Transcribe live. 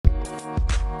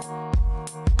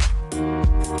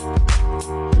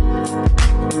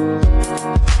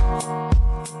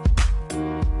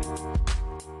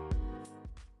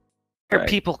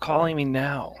people calling me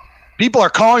now? People are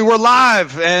calling. We're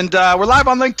live, and we're live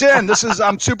on LinkedIn.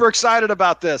 I'm super excited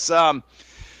about this.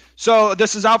 So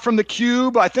this is out from the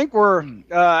Cube. I think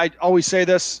I always say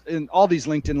this in all these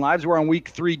LinkedIn lives. We're on week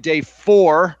 3, day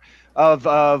 4 of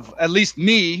at least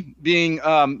me being,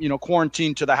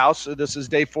 quarantined to the house. So this is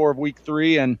day 4 of week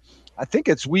 3, and I think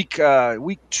it's week 2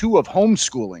 of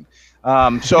homeschooling.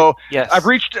 So yes. I've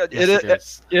reached it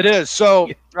is. So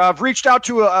I've reached out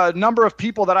to a number of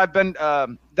people that I've been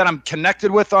that I'm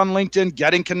connected with on LinkedIn,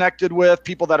 getting connected with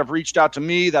people that have reached out to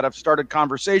me, that have started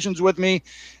conversations with me,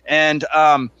 and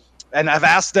I've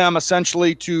asked them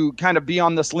essentially to kind of be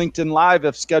on this LinkedIn Live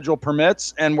if schedule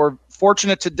permits. And we're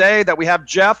fortunate today that we have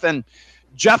Jeff, and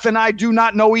Jeff and I do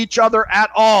not know each other at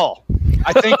all.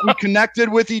 I think we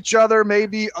connected with each other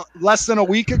maybe less than a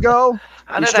week ago.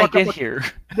 How did I get here?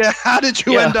 Yeah, how did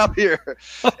you end up here?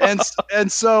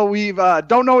 And so we've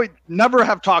never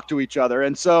have talked to each other.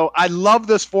 And so I love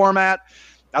this format.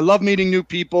 I love meeting new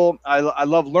people. I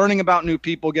love learning about new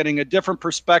people, getting a different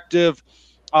perspective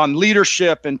on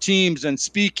leadership and teams and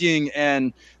speaking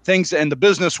and things in the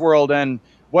business world and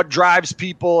what drives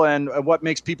people and what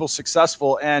makes people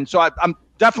successful. And so I'm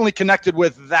definitely connected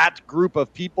with that group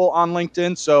of people on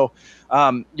LinkedIn. So,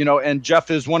 and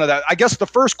Jeff is one of that. I guess the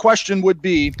first question would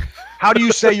be, how do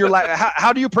you say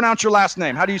how do you pronounce your last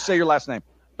name? How do you say your last name?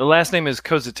 The last name is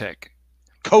Koziatek.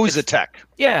 Koziatek.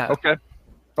 Yeah. Okay.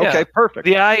 Okay. Yeah. Perfect.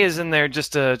 The I is in there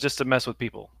just to mess with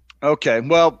people. Okay.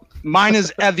 Well, mine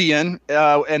is Evian,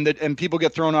 and people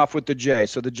get thrown off with the J.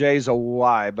 So the J is a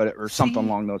Y, or something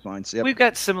along those lines. Yep. We've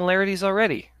got similarities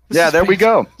already. There we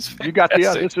go. You got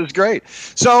this is great.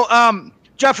 So,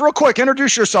 Jeff, real quick,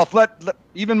 introduce yourself. Let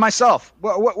even myself.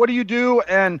 What do you do,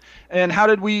 and how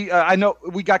did we? I know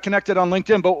we got connected on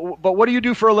LinkedIn, but what do you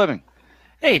do for a living?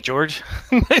 Hey, George.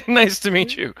 Nice to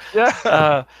meet you.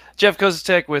 Yeah. Jeff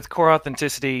Koziatek with Core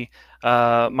Authenticity.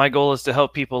 My goal is to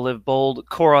help people live bold,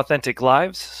 core authentic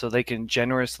lives so they can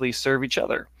generously serve each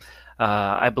other.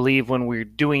 I believe when we're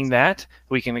doing that,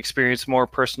 we can experience more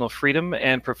personal freedom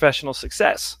and professional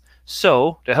success.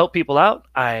 So to help people out,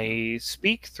 I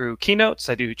speak through keynotes,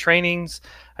 I do trainings,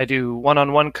 I do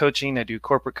one-on-one coaching, I do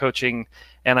corporate coaching,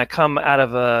 and I come out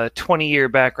of a 20-year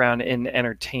background in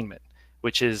entertainment,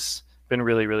 which has been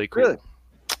really, really cool. Really?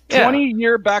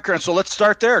 20-year background. So let's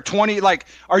start there. 20,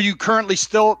 are you currently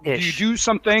still, do you do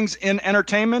some things in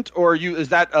entertainment, or is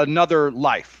that another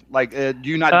life? Do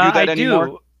you not do that anymore?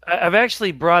 Do. I've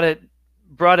actually brought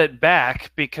it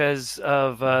back because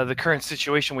of the current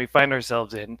situation we find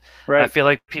ourselves in. Right. I feel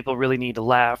like people really need to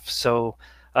laugh. So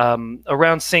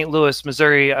around St. Louis,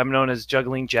 Missouri, I'm known as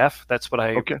Juggling Jeff. That's what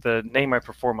the name I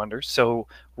perform under. So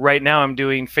right now I'm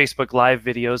doing Facebook Live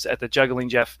videos at the Juggling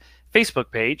Jeff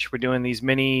Facebook page. We're doing these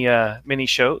mini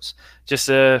shows just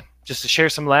to share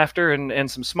some laughter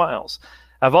and some smiles.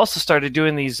 I've also started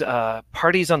doing these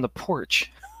parties on the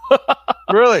porch.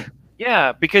 Really?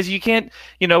 Yeah, because you can't,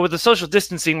 with the social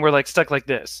distancing, we're stuck like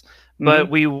this,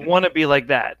 but we want to be like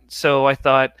that. So I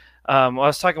thought, I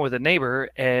was talking with a neighbor,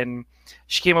 and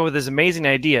she came up with this amazing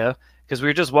idea because we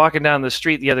were just walking down the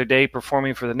street the other day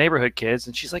performing for the neighborhood kids,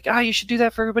 and she's like, you should do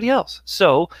that for everybody else.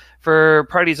 So for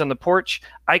parties on the porch,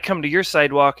 I come to your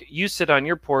sidewalk, you sit on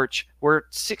your porch, we're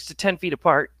 6 to 10 feet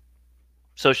apart,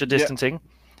 social distancing,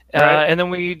 right. And then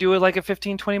we do it like a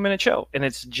 15, 20-minute show, and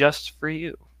it's just for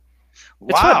you.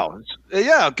 Wow.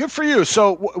 Yeah, good for you.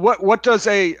 So what does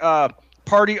a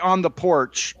party on the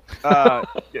porch,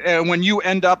 and when you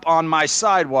end up on my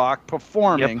sidewalk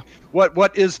performing,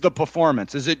 what is the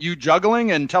performance? Is it you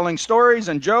juggling and telling stories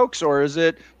and jokes, or is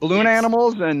it balloon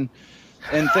animals and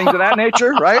things of that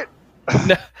nature, right?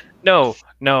 No.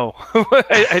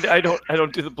 I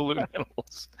don't do the balloon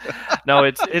animals. No,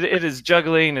 it is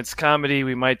juggling, it's comedy,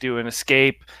 we might do an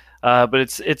escape, but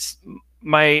it's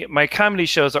my comedy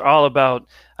shows are all about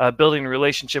building a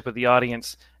relationship with the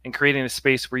audience and creating a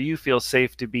space where you feel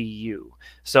safe to be you.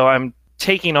 So I'm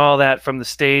taking all that from the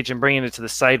stage and bringing it to the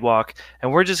sidewalk,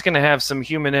 and we're just going to have some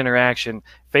human interaction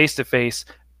face to face,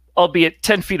 albeit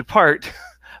 10 feet apart,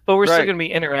 but we're still going to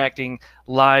be interacting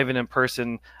live and in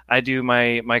person. I do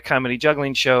my comedy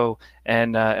juggling show,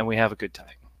 and we have a good time.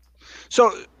 So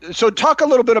talk a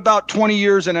little bit about 20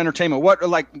 years in entertainment.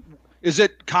 Is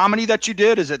it comedy that you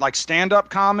did? Is it like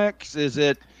stand-up comics? Is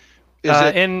it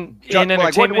in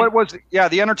entertainment? What was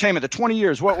the entertainment? The 20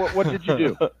 years. What did you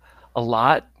do? A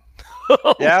lot.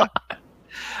 Yeah.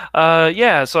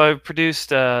 So I've produced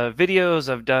videos.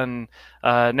 I've done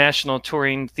national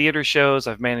touring theater shows.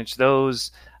 I've managed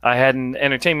those. I had an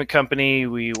entertainment company.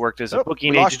 We worked as a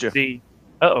booking agency.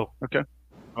 Okay. Am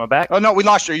I back? Oh no, we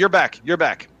lost you. You're back. You're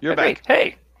back.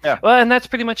 Hey. Yeah. Well, and that's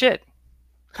pretty much it.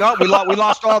 No, we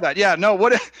lost all that. Yeah, no.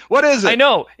 What is it? I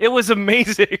know, it was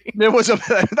amazing. It was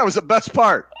that was the best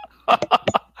part.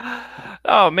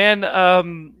 Oh man,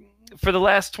 for the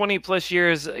last 20 plus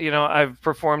years, I've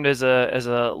performed as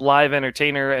a live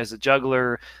entertainer, as a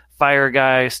juggler, fire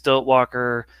guy, stilt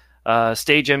walker,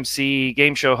 stage MC,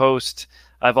 game show host.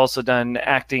 I've also done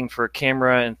acting for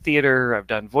camera and theater. I've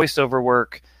done voiceover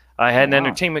work. I had an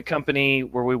entertainment company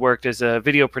where we worked as a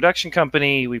video production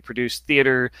company. We produced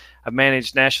theater. I've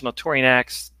managed national touring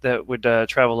acts that would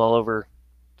travel all over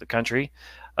the country.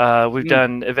 We've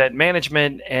done event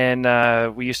management,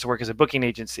 and we used to work as a booking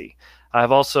agency.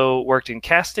 I've also worked in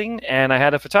casting, and I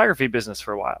had a photography business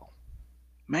for a while.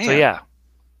 Man. So yeah,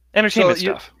 entertainment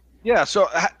stuff. Yeah. So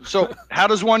how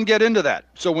does one get into that?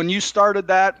 So when you started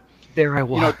that, there I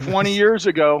was. 20 years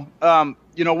ago,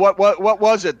 what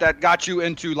was it that got you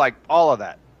into like all of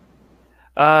that?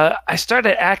 I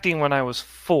started acting when I was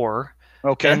 4.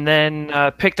 Okay. And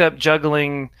then picked up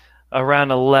juggling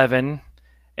around 11.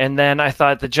 And then I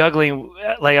thought the juggling,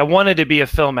 like I wanted to be a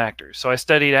film actor. So I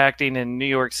studied acting in New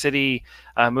York City,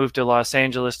 moved to Los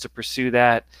Angeles to pursue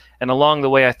that. And along the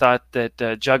way, I thought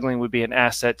that juggling would be an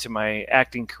asset to my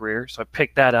acting career. So I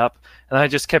picked that up, and I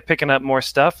just kept picking up more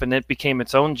stuff, and it became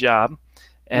its own job.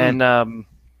 And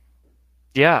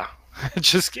yeah, it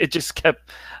just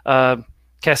kept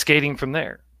cascading from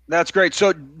there. That's great.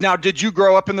 So now, did you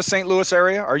grow up in the St. Louis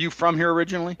area? Are you from here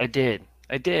originally? I did.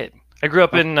 I grew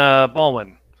up in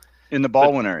Baldwin. In the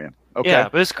Baldwin area. Okay. Yeah,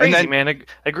 but it's crazy, man.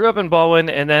 I grew up in Baldwin,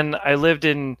 and then I lived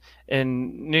in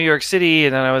New York City,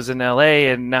 and then I was in LA,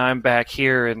 and now I'm back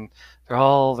here, and they're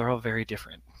all very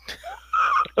different.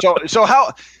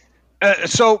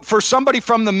 So for somebody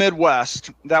from the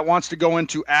Midwest that wants to go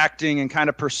into acting and kind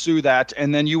of pursue that,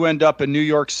 and then you end up in New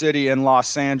York City and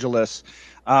Los Angeles.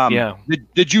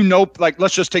 Did you know, like,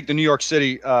 let's just take the New York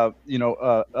City,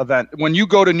 event. When you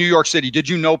go to New York City, did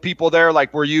you know people there?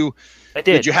 Like,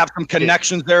 did you have some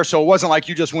connections there? So it wasn't like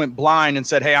you just went blind and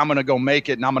said, hey, I'm going to go make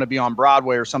it and I'm going to be on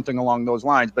Broadway or something along those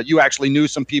lines. But you actually knew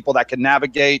some people that could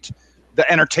navigate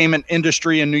the entertainment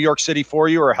industry in New York City for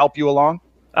you or help you along?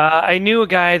 I knew a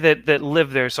guy that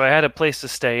lived there, so I had a place to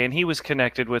stay, and he was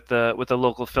connected with the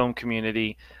local film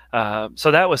community.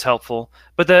 So that was helpful.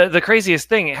 But the craziest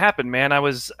thing happened, man. I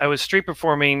was street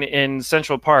performing in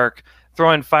Central Park,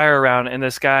 throwing fire around, and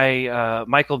this guy,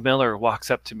 Michael Miller, walks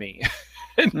up to me.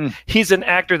 He's an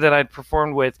actor that I'd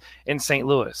performed with in St.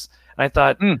 Louis. And I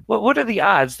thought, what are the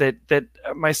odds that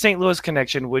my St. Louis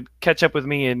connection would catch up with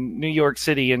me in New York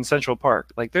City in Central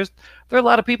Park? Like, there are a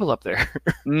lot of people up there.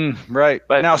 Right.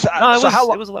 But now, it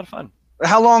was a lot of fun.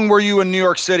 How long were you in New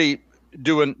York City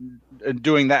doing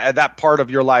that part of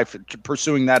your life,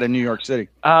 pursuing that in New York City?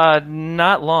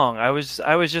 Not long. I was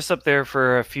just up there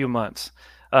for a few months.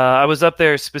 I was up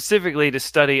there specifically to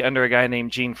study under a guy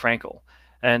named Gene Frankel.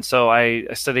 And so I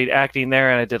studied acting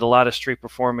there, and I did a lot of street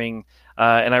performing.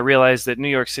 And I realized that New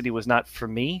York City was not for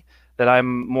me, that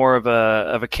I'm more of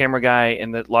a camera guy,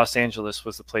 and that Los Angeles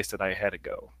was the place that I had to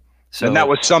go. So, and that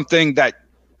was something that,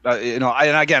 and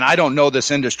again, I don't know this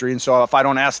industry. And so if I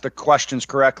don't ask the questions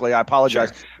correctly, I apologize.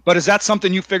 Sure. But is that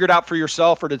something you figured out for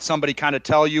yourself, or did somebody kind of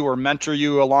tell you or mentor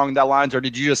you along that lines? Or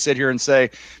did you just sit here and say,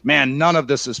 man, none of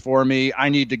this is for me, I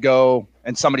need to go?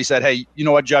 And somebody said, hey, you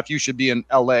know what, Jeff, you should be in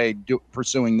LA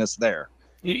pursuing this there.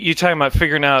 You talking about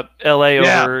figuring out LA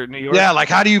over New York? Yeah. Like,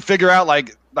 how do you figure out,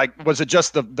 like, was it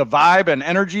just the vibe and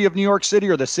energy of New York City,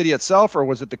 or the city itself, or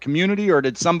was it the community, or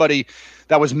did somebody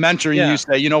that was mentoring you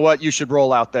say, you know what, you should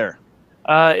roll out there?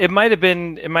 It might have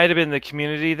been the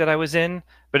community that I was in,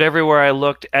 but everywhere I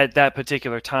looked at that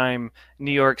particular time,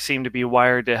 New York seemed to be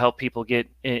wired to help people get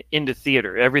into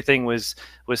theater. Everything was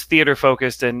theater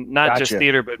focused, and not just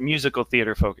theater, but musical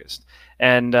theater focused.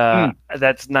 And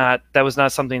that was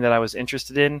not something that I was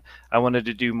interested in. I wanted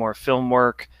to do more film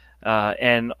work.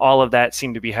 And all of that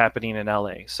seemed to be happening in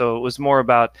LA. So it was more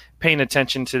about paying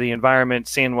attention to the environment,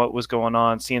 seeing what was going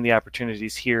on, seeing the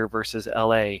opportunities here versus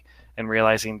LA, and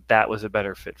realizing that was a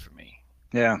better fit for me.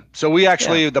 Yeah. So we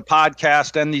actually, the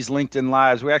podcast and these LinkedIn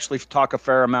Lives, we actually talk a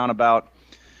fair amount about,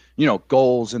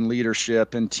 goals and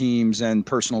leadership and teams and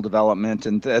personal development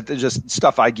and just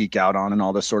stuff I geek out on and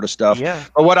all this sort of stuff. Yeah.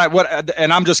 But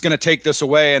and I'm just going to take this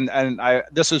away, and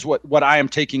this is what I am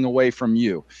taking away from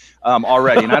you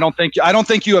already. And I don't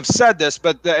think you have said this,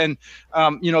 but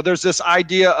there's this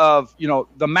idea of,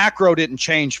 the macro didn't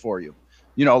change for you.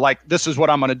 like this is what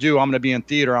I'm going to do. I'm going to be in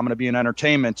theater. I'm going to be in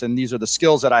entertainment. And these are the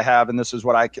skills that I have. And this is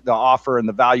what the offer and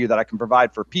the value that I can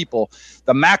provide for people.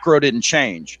 The macro didn't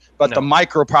change, but the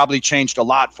micro probably changed a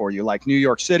lot for you. Like New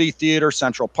York City theater,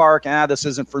 Central Park. This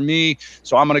isn't for me.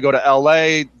 So I'm going to go to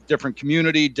LA, different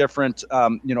community, different,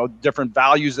 different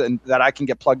values that I can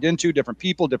get plugged into, different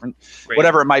people, different,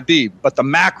 whatever it might be. But the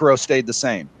macro stayed the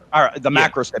same. All right, the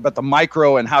macro stayed, but the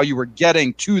micro and how you were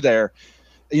getting to there,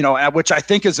 which I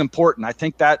think is important. I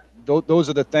think that those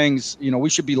are the things, we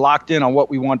should be locked in on what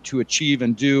we want to achieve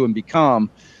and do and become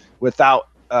without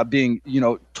being,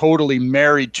 totally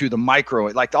married to the micro.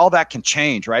 Like all that can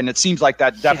change, right? And it seems like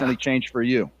that definitely changed for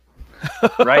you,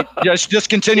 right? just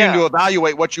continuing to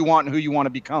evaluate what you want and who you want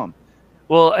to become.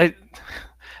 Well,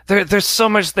 there's so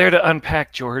much there to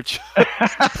unpack, George.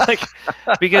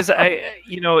 Because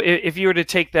if you were to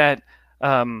take that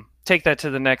to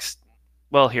the next,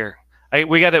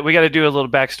 we got to do a little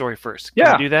backstory first.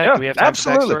 Can we do that? Yeah, do we have to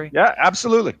absolutely. Have a backstory? Yeah,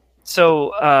 absolutely.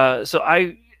 So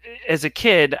I, as a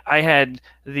kid, I had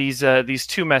these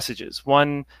two messages.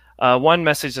 One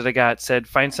message that I got said,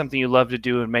 "Find something you love to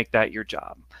do and make that your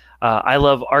job." I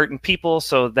love art and people,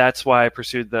 so that's why I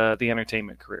pursued the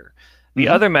entertainment career. The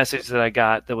other message that I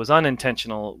got that was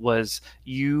unintentional was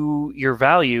your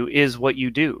value is what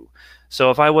you do. So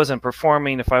if I wasn't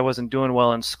performing, if I wasn't doing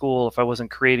well in school, if I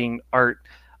wasn't creating art,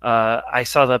 I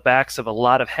saw the backs of a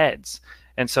lot of heads.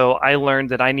 And so I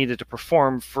learned that I needed to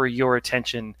perform for your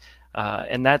attention.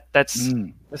 And that's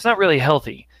not really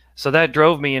healthy. So that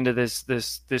drove me into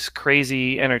this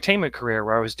crazy entertainment career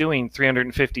where I was doing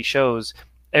 350 shows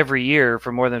every year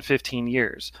for more than 15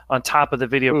 years on top of the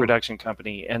video production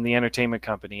company and the entertainment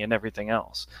company and everything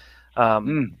else.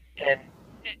 And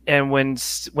when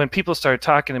people started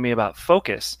talking to me about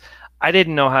focus, I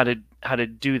didn't know how to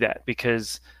do that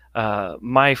because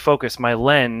my focus, my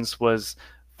lens was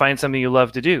find something you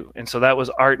love to do. And so that was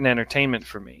art and entertainment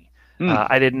for me.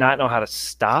 I did not know how to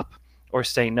stop or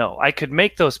say no. I could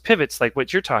make those pivots like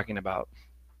what you're talking about,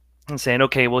 and saying,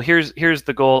 okay, well, here's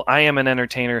the goal. I am an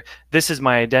entertainer. This is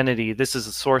my identity. This is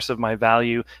the source of my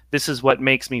value. This is what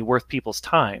makes me worth people's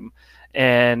time.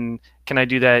 And can I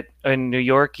do that in New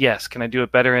York? Yes. Can I do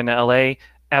it better in LA?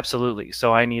 Absolutely.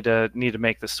 So I need to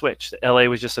make the switch. LA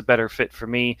was just a better fit for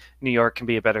me. New York can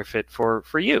be a better fit for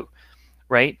you,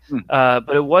 right? But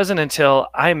it wasn't until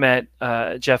I met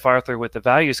Jeff Arthur with the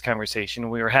Values Conversation.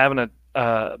 We were having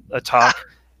a talk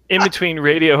in between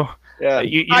radio. Yeah,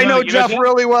 I know Jeff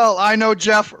really well. I know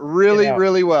Jeff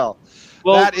really well.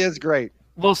 That is great.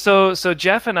 Well, so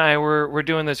Jeff and I were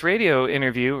doing this radio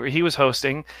interview where he was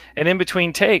hosting, and in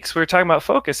between takes, we were talking about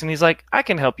focus, and he's like, "I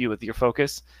can help you with your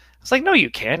focus." I was like, "No,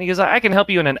 you can't." He goes, "I can help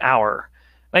you in an hour."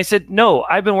 And I said, "No,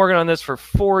 I've been working on this for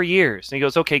 4 years." And he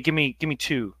goes, "Okay, give me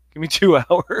 2. Give me 2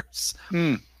 hours."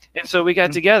 And so we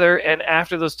got together, and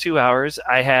after those 2 hours,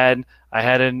 I had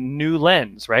a new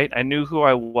lens, right? I knew who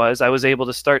I was. I was able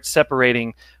to start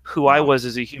separating who I was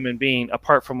as a human being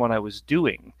apart from what I was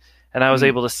doing. And I was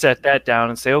able to set that down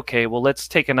and say, okay, well, let's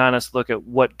take an honest look at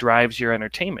what drives your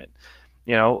entertainment.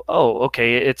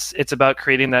 It's about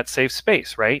creating that safe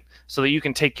space, right? So that you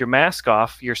can take your mask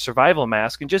off, your survival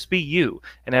mask, and just be you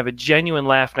and have a genuine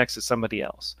laugh next to somebody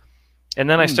else. And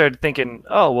then I started thinking,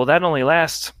 oh, well, that only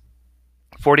lasts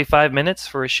 45 minutes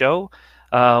for a show.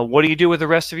 What do you do with the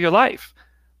rest of your life?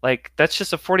 Like, that's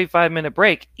just a 45-minute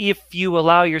break if you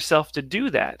allow yourself to do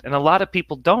that. And a lot of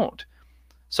people don't.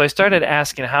 So I started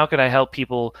asking, how could I help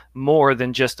people more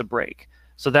than just a break?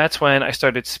 So that's when I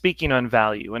started speaking on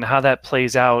value and how that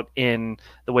plays out in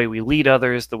the way we lead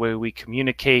others, the way we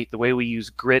communicate, the way we use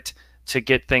grit to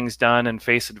get things done and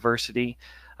face adversity.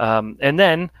 And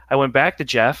then I went back to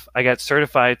Jeff. I got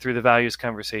certified through the Values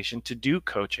Conversation to do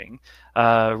coaching.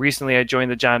 Recently, I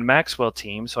joined the John Maxwell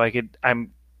team, so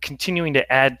I'm continuing to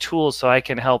add tools so I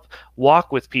can help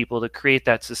walk with people to create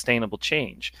that sustainable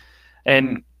change.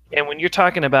 And when you're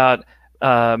talking about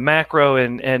macro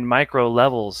and micro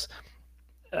levels,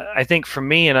 I think for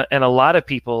me and a lot of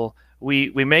people,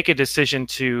 we make a decision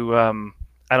to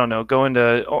go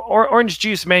into orange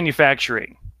juice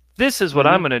manufacturing. This is what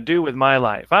I'm going to do with my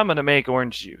life. I'm going to make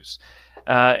orange juice.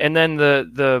 And then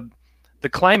the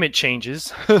climate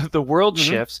changes, the world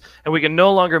shifts, and we can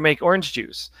no longer make orange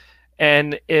juice.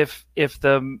 And if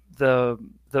the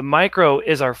micro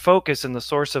is our focus and the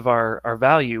source of our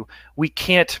value, we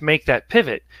can't make that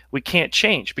pivot. We can't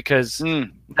change because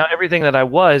now everything that I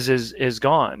was is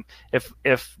gone.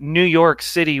 If New York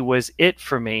City was it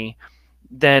for me,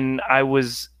 then I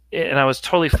was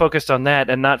totally focused on that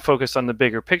and not focused on the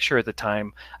bigger picture at the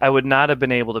time, I would not have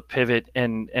been able to pivot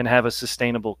and have a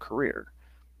sustainable career.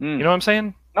 You know what I'm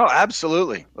saying? No,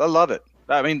 absolutely. I love it.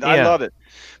 I mean, I love it.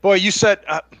 Boy, you said,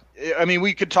 I mean,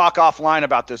 we could talk offline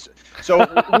about this. So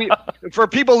for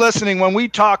people listening, when we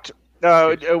talked,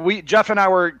 Jeff and I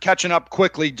were catching up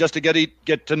quickly just to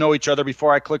get to know each other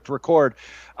before I clicked record.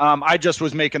 I just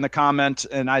was making the comment,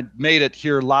 and I made it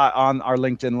here on our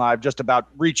LinkedIn Live, just about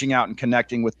reaching out and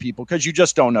connecting with people, because you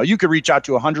just don't know. You could reach out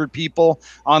to 100 people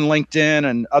on LinkedIn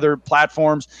and other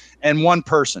platforms, and one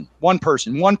person,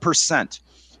 1%,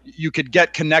 you could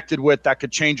get connected with that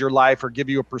could change your life or give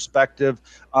you a perspective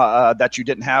that you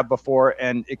didn't have before.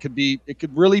 And it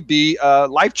could really be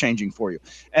life-changing for you.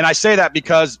 And I say that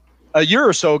because a year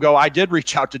or so ago, I did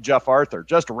reach out to Jeff Arthur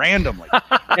just randomly.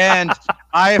 And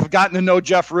I have gotten to know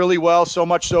Jeff really well, so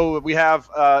much so we have,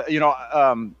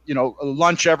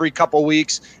 lunch every couple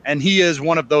weeks. And he is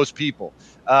one of those people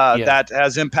that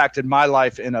has impacted my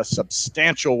life in a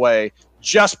substantial way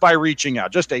just by reaching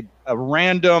out, just a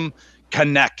random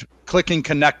clicking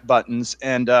connect buttons.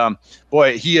 And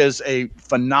boy, he is a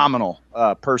phenomenal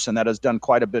person that has done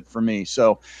quite a bit for me.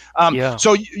 So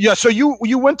so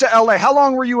you went to LA. How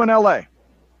long were you in LA?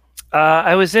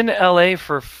 I was in LA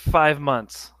for 5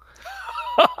 months.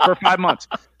 For 5 months.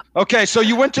 Okay, so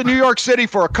you went to New York City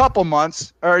for a couple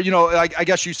months, or I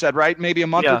guess you said, right, maybe a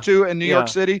month or two in New York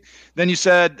City. Then you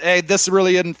said, hey, this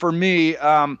really isn't for me,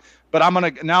 but I'm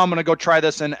gonna go try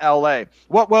this in LA.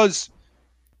 What was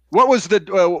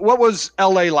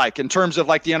LA like in terms of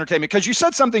like the entertainment? Because you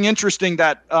said something interesting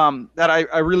that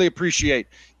I really appreciate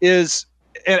is,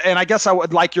 and I guess I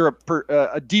would like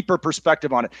a deeper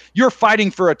perspective on it. You're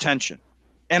fighting for attention,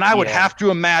 and I would have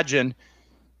to imagine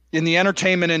in the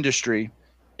entertainment industry,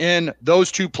 in those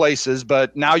two places,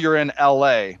 but now you're in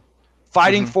LA,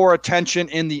 fighting for attention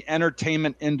in the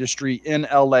entertainment industry in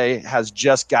LA has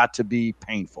just got to be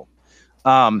painful.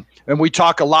 And we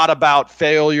talk a lot about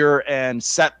failure and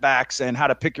setbacks and how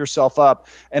to pick yourself up.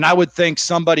 And I would think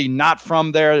somebody not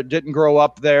from there, that didn't grow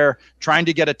up there, trying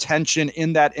to get attention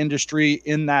in that industry,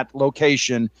 in that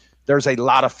location, there's a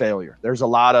lot of failure. There's a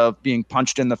lot of being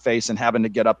punched in the face and having to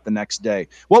get up the next day.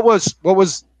 What was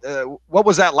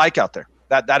that like out there?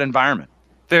 That environment?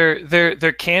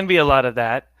 There can be a lot of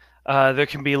that. There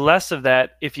can be less of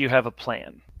that if you have a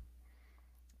plan.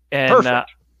 And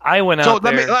I went out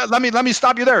there. So let me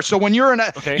stop you there. So when you're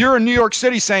in New York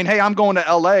City saying, "Hey, I'm going to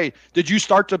LA," did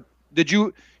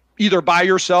you either by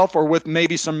yourself or with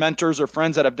maybe some mentors or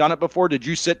friends that have done it before? Did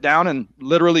you sit down and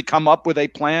literally come up with a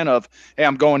plan of, "Hey,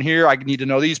 I'm going here. I need to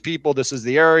know these people. This is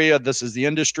the area. This is the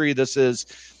industry. This is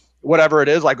whatever it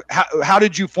is." Like, how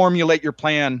did you formulate your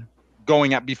plan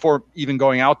before even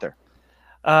going out there?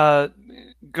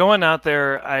 Going out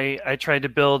there, I tried to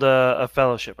build a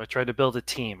fellowship. I tried to build a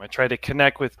team. I tried to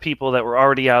connect with people that were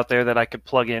already out there that I could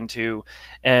plug into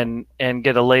and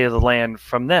get a lay of the land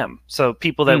from them. So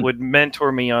people that would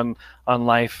mentor me on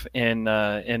life in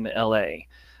LA.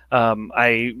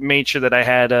 I made sure that I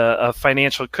had a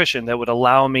financial cushion that would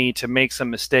allow me to make some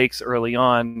mistakes early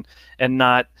on and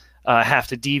not have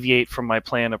to deviate from my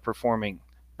plan of performing,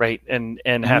 right? And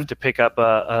have to pick up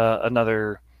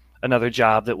another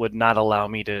job that would not allow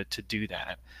me to do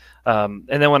that. And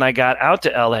then when I got out to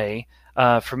LA,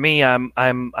 for me, I'm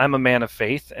a man of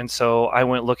faith, and so I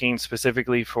went looking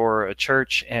specifically for a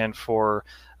church and for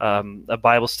a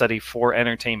Bible study for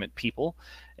entertainment people,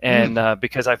 and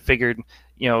because I figured,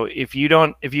 if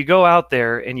you go out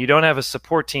there and you don't have a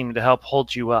support team to help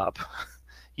hold you up,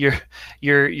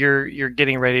 you're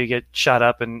getting ready to get shot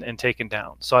up and taken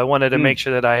down. So I wanted to make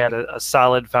sure that I had a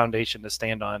solid foundation to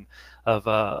stand on of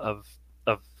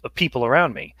people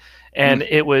around me. And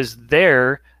it was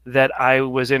there that I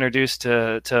was introduced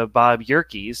to Bob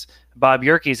Yerkes. Bob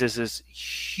Yerkes is this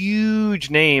huge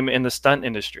name in the stunt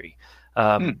industry,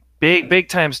 big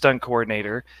time stunt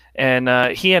coordinator.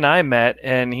 And he and I met,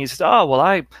 and he said, "Oh, well,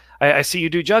 I see you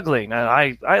do juggling.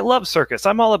 And I love circus.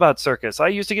 I'm all about circus. I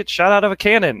used to get shot out of a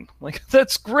cannon." Like,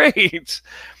 that's great.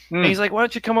 And he's like, "Why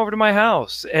don't you come over to my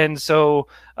house?" And so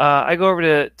I go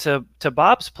over to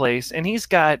Bob's place, and he's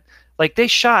got, like, they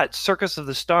shot Circus of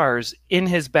the Stars in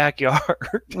his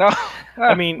backyard.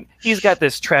 I mean, he's got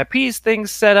this trapeze thing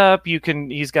set up.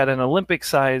 He's got an Olympic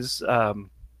size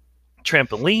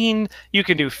trampoline. You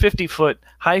can do 50-foot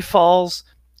high falls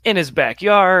in his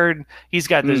backyard. He's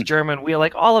got this German wheel,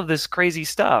 like all of this crazy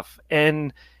stuff.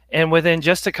 And within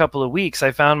just a couple of weeks,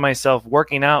 I found myself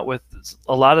working out with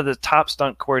a lot of the top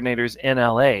stunt coordinators in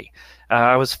LA.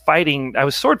 I was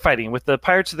sword fighting with the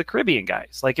Pirates of the Caribbean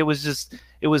guys. Like, it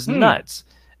was nuts.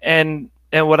 And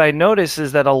what I noticed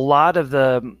is that a lot of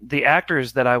the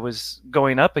actors that I was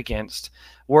going up against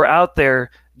were out there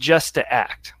just to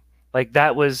act. Like,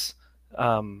 that was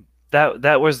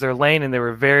that was their lane, and they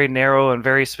were very narrow and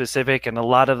very specific, and a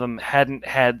lot of them hadn't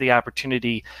had the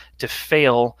opportunity to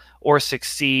fail or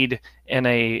succeed in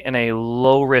a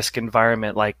low risk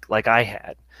environment like I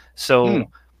had. So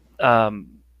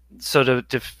so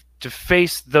to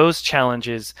face those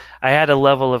challenges, I had a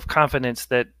level of confidence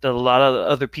that a lot of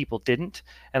other people didn't,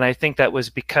 and I think that was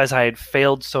because I had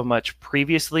failed so much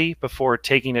previously before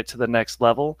taking it to the next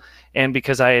level, and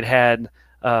because I'd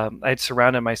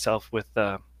surrounded myself with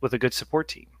a good support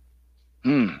team.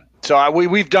 So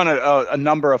we've done a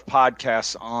number of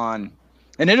podcasts on,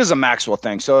 and it is a Maxwell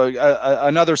thing. So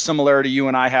another similarity you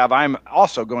and I have, I'm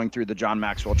also going through the John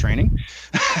Maxwell training.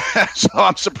 So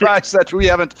I'm surprised that we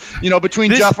haven't,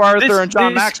 between Jeff Arthur and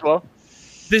John Maxwell.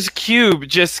 This cube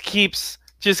just keeps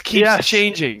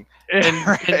changing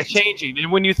and changing.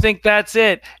 And when you think that's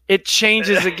it, it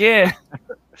changes again.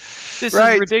 This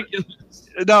is ridiculous.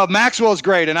 No, Maxwell is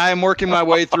great, and I am working my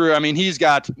way through. I mean, he's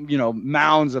got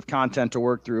mounds of content to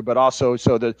work through, but also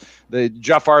so the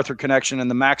Jeff Arthur connection and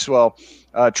the Maxwell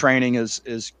training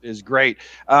is great.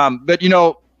 But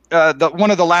one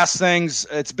of the last things,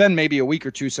 it's been maybe a week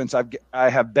or two since I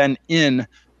have been in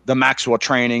the Maxwell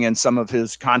training and some of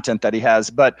his content that he has.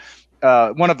 But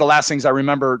one of the last things I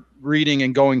remember reading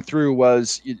and going through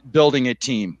was building a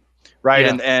team. Right.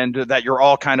 Yeah. And that you're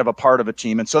all kind of a part of a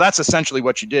team. And so that's essentially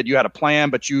what you did. You had a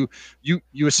plan, but you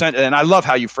and I love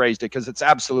how you phrased it, because it's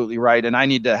absolutely right. And I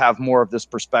need to have more of this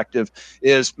perspective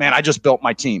is, man, I just built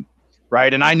my team.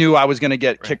 Right. And I knew I was going to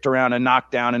get kicked around and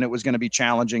knocked down, and it was going to be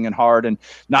challenging and hard. And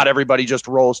not everybody just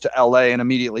rolls to LA and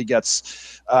immediately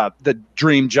gets the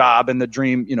dream job and the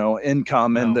dream,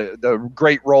 income and the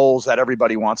great roles that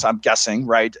everybody wants, I'm guessing.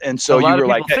 Right. And so you were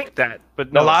like, think that,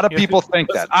 but a lot of people think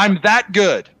that I'm that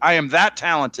good. I am that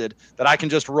talented that I can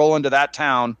just roll into that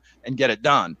town and get it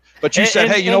done. But you said,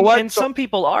 hey, you know what? And some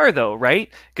people are, though,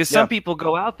 right? Because some people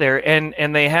go out there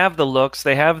and they have the looks,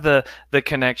 they have the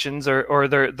connections, or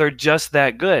they're just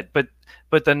that good.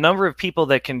 But the number of people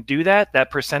that can do that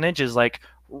percentage is like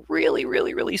really,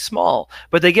 really, really small.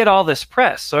 But they get all this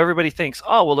press, so everybody thinks,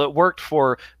 oh, well, it worked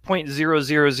for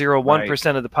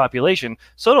 0.0001% of the population,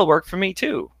 so it'll work for me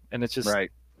too. And it's just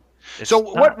right. So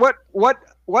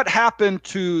what happened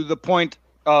to the point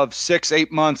of 6-8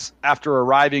 months after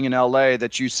arriving in LA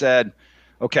that you said,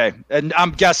 okay, and I'm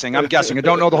guessing, I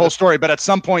don't know the whole story, but at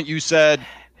some point you said,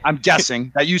 I'm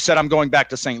guessing that you said, I'm going back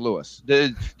to St. Louis.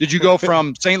 Did you go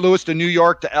from St. Louis to New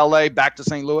York to LA back to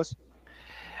St. Louis?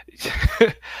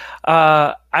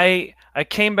 I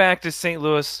came back to St.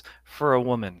 Louis for a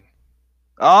woman.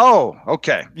 Oh,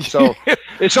 okay. So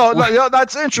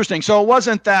that's interesting. So it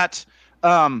wasn't that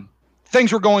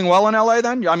things were going well in LA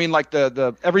then? I mean, like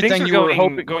the everything you were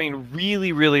hoping. Going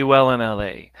really, really well in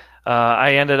LA.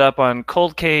 I ended up on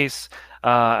Cold Case.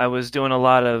 I was doing a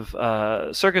lot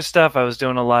of circus stuff. I was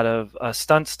doing a lot of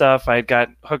stunt stuff. I got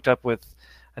hooked up with,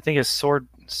 I think it's Sword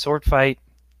Fight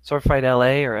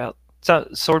LA or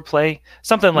Sword Play,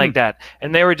 something like that.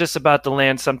 And they were just about to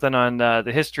land something on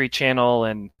the History Channel,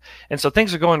 and so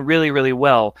things are going really, really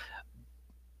well.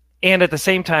 And at the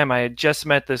same time, I had just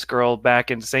met this girl back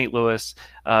in St. Louis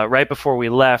right before I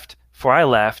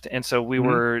left. And so we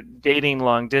were dating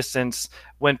long distance,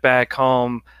 went back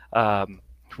home.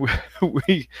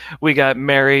 We got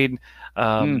married.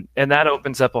 And that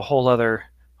opens up a whole other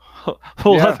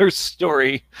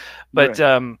story. But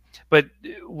but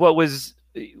what was,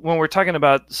 when we're talking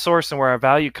about source and where our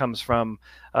value comes from,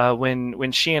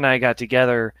 when she and I got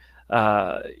together,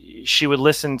 she would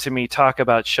listen to me talk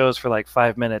about shows for like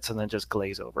 5 minutes and then just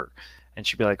glaze over, and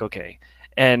she'd be like, okay.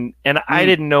 And I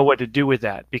didn't know what to do with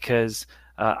that, because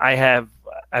I've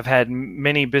had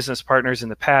many business partners in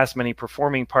the past, many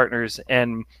performing partners,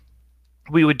 and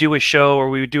we would do a show or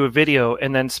we would do a video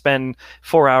and then spend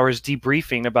 4 hours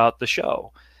debriefing about the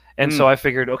show. And so I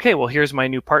figured, okay, well, here's my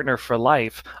new partner for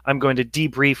life. I'm going to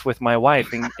debrief with my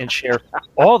wife and share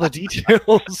all the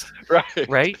details,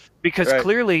 right? Because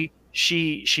clearly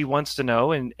she wants to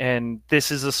know, and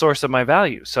this is the source of my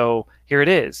value. So here it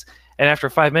is. And after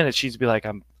 5 minutes, she'd be like,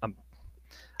 I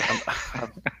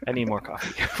need more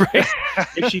coffee. Right?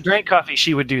 If she drank coffee,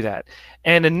 she would do that.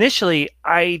 And initially,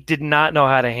 I did not know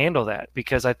how to handle that,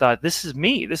 because I thought, this is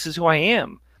me. This is who I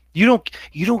am. You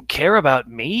don't care about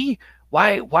me.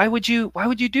 Why would you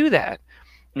do that?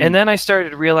 And then I started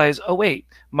to realize, oh wait,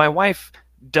 my wife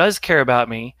does care about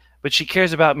me, but she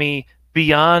cares about me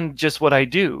beyond just what I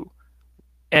do.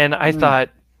 And I thought,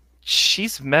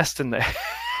 she's messed in the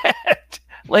head.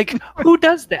 Like, who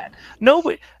does that?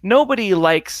 Nobody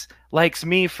likes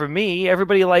me for me.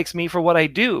 Everybody likes me for what I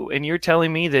do. And you're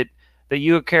telling me that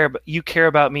you care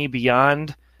about me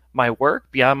beyond my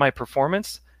work, beyond my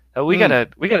performance? We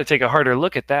gotta take a harder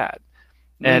look at that.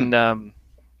 And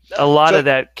a lot of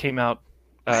that came out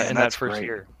in that first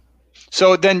year.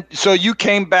 So you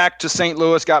came back to St.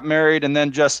 Louis, got married, and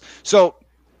then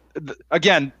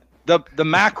again, the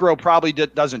macro probably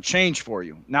doesn't change for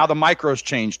you. Now the micro's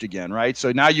changed again, right?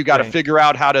 So now you got to figure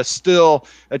out how to still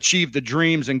achieve the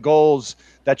dreams and goals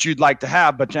that you'd like to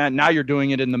have, but now you're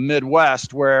doing it in the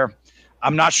Midwest, where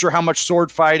I'm not sure how much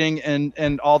sword fighting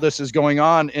and all this is going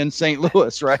on in St.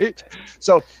 Louis, right?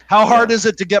 So how hard is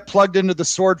it to get plugged into the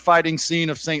sword fighting scene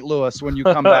of St. Louis when you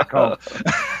come back home?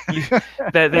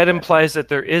 That implies that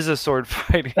there is a sword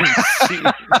fighting scene.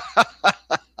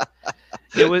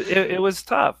 It was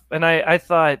tough, and I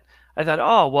thought,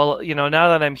 oh well, now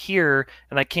that I'm here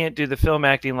and I can't do the film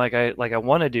acting like I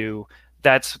want to do,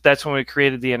 that's when we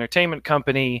created the entertainment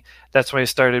company. That's when I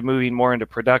started moving more into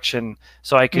production,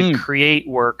 so I could create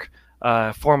work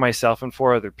for myself and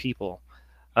for other people.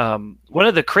 One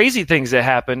of the crazy things that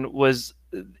happened was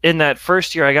in that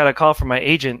first year, I got a call from my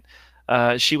agent.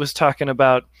 She was talking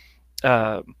about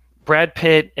Brad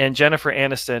Pitt and Jennifer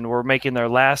Aniston were making their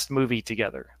last movie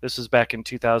together. This was back in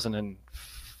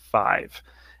 2005.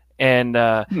 And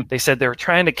they said they were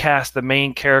trying to cast the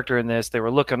main character in this. They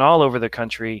were looking all over the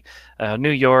country, New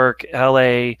York,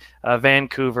 LA,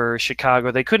 Vancouver,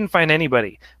 Chicago. They couldn't find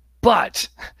anybody. But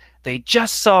they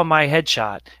just saw my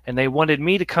headshot, and they wanted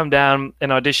me to come down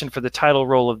and audition for the title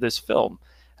role of this film.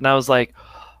 And I was like,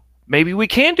 maybe we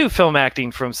can do film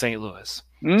acting from St. Louis.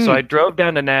 So I drove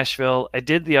down to Nashville. I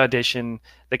did the audition.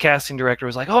 The casting director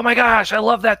was like, oh my gosh, I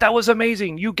love that. That was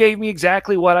amazing. You gave me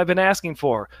exactly what I've been asking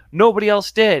for. Nobody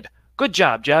else did. Good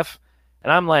job, Jeff.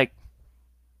 And I'm like,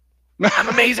 I'm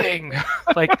amazing.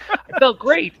 Like, I felt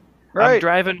great. Right. I'm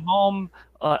driving home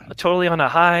totally on a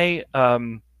high.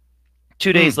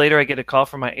 2 days later, I get a call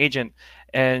from my agent,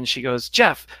 and she goes,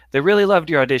 Jeff, they really loved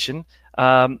your audition.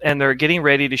 And they're getting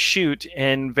ready to shoot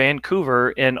in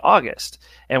Vancouver in August.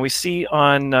 And we see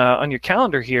on your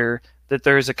calendar here that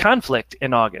there's a conflict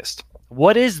in August.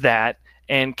 What is that?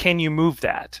 And can you move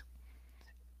that?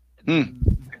 The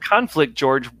conflict,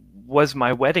 George, was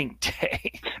my wedding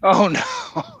day. Oh no!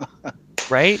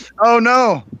 Right? Oh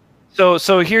no!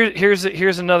 So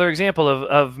here's another example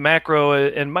of macro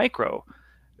and micro.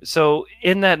 So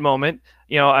in that moment,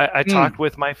 I talked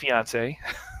with my fiance.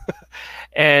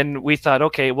 And we thought,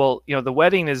 okay, well, the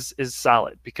wedding is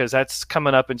solid because that's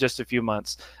coming up in just a few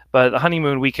months. But the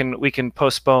honeymoon we can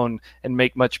postpone and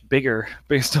make much bigger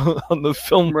based on the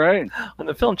film, right? On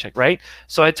the film check, right?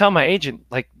 So I tell my agent,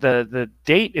 like, the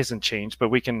date isn't changed, but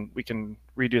we can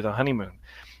redo the honeymoon.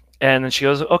 And then she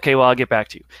goes, okay, well, I'll get back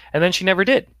to you. And then she never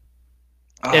did.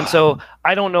 And so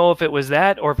I don't know if it was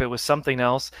that or if it was something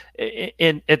else.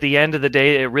 At the end of the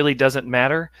day, it really doesn't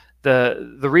matter.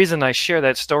 The reason I share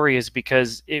that story is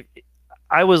because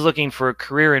I was looking for a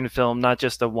career in film, not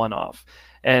just a one-off.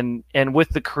 And with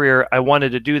the career, I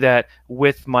wanted to do that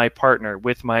with my partner,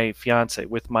 with my fiance,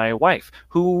 with my wife,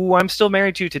 who I'm still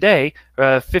married to today,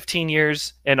 15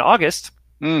 years in August.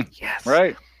 Yes.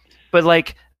 Right. But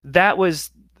like that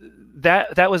was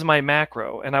my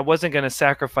macro, and I wasn't going to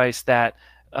sacrifice that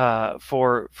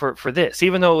for this,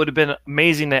 even though it would have been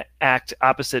amazing to act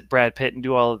opposite Brad Pitt and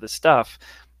do all of this stuff.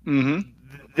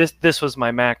 This was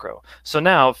my macro. So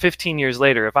now, 15 years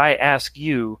later, if I ask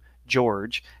you,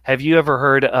 George, have you ever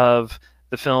heard of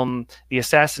the film The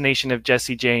Assassination of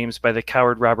Jesse James by the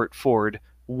coward Robert Ford?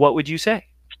 What would you say?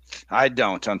 I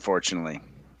don't, unfortunately.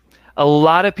 A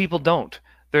lot of people don't.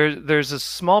 There's a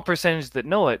small percentage that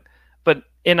know it, but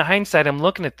in hindsight, I'm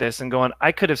looking at this and going,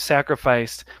 I could have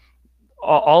sacrificed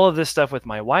all of this stuff with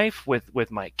my wife,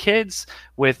 with my kids,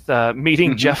 with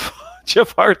meeting Jeff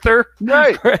Arthur,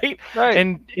 right,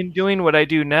 and in doing what I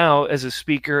do now as a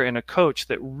speaker and a coach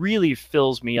that really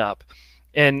fills me up,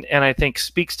 and I think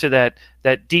speaks to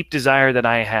that deep desire that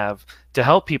I have to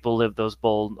help people live those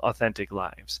bold, authentic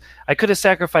lives. I could have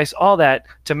sacrificed all that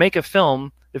to make a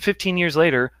film that 15 years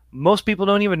later most people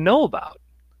don't even know about.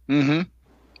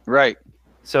 Right.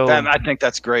 So I think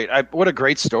that's great. What a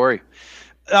great story.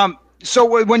 So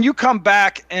when you come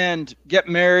back and get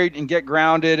married and get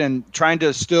grounded and trying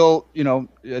to still,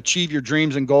 achieve your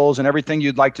dreams and goals and everything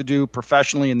you'd like to do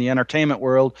professionally in the entertainment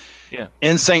world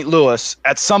in St. Louis,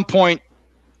 at some point,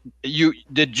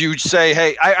 did you say,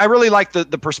 hey, I really like the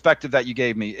perspective that you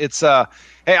gave me. It's, hey,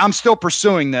 I'm still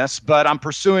pursuing this, but I'm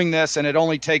pursuing this and it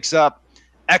only takes up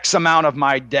X amount of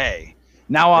my day.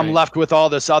 Now I'm left with all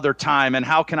this other time, and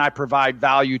how can I provide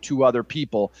value to other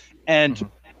people? And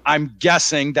I'm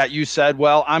guessing that you said,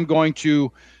 well, I'm going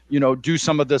to, do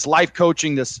some of this life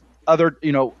coaching, this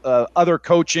other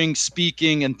coaching,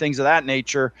 speaking, and things of that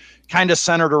nature, kind of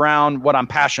centered around what I'm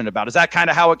passionate about. Is that kind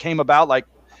of how it came about? Like,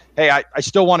 hey, I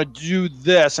still want to do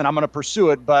this and I'm going to pursue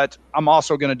it, but I'm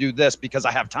also going to do this because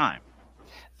I have time.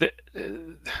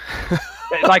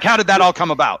 Like, how did that all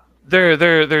come about? There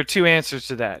are two answers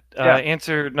to that.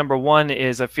 Answer number one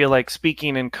is I feel like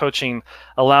speaking and coaching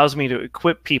allows me to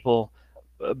equip people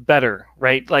better,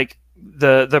 right? Like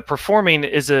the performing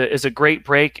is a great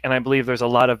break, and I believe there's a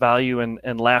lot of value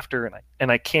and laughter,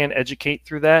 and I can educate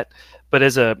through that. But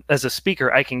as a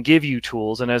speaker, I can give you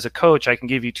tools, and as a coach, I can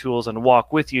give you tools and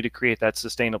walk with you to create that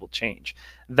sustainable change.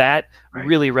 That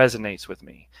really resonates with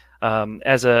me.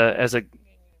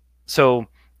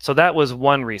 So that was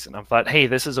one reason. I thought, hey,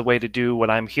 this is a way to do what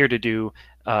I'm here to do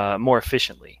more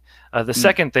efficiently. The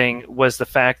second thing was the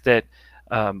fact that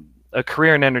a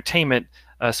career in entertainment,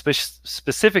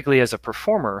 specifically as a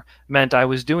performer, meant I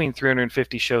was doing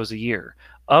 350 shows a year.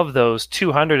 Of those,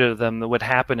 200 of them would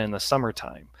happen in the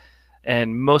summertime.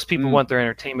 And most people want their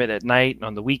entertainment at night and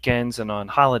on the weekends and on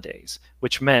holidays,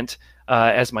 which meant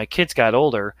as my kids got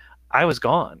older, I was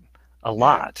gone a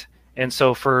lot. And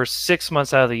so for 6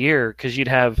 months out of the year, because you'd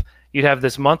have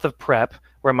this month of prep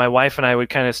where my wife and I would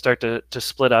kind of start to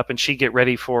split up, and she'd get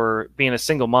ready for being a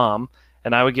single mom,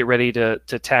 and I would get ready to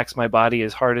tax my body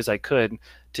as hard as I could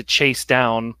to chase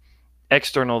down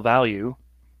external value,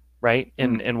 right,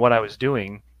 in what I was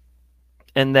doing.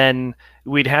 And then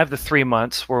we'd have the 3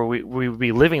 months where we would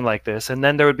be living like this, and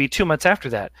then there would be 2 months after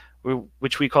that,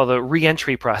 which we call the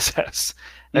re-entry process.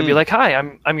 I'd be like, "Hi,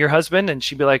 I'm your husband," and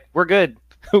she'd be like, "We're good.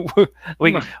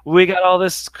 we got all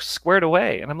this squared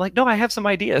away." And I'm like, "No, I have some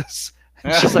ideas."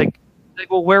 And she's like,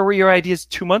 "Well, where were your ideas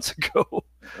 2 months ago?"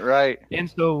 Right. And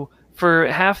so for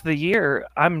half the year,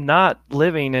 I'm not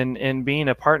living and being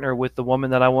a partner with the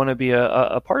woman that I want to be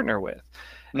a partner with.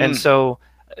 And so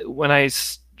when I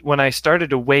started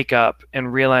to wake up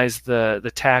and realize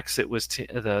the tax it was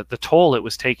the toll it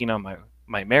was taking on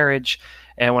my marriage,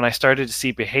 and when I started to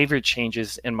see behavior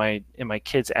changes in my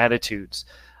kids' attitudes,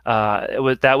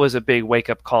 that was a big wake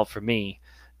up call for me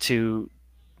to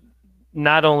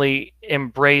not only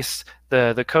embrace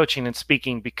the coaching and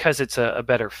speaking because it's a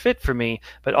better fit for me,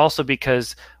 but also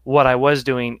because what I was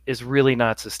doing is really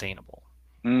not sustainable.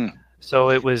 So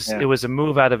it was a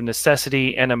move out of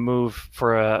necessity and a move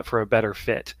for a better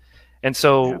fit. And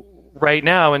so right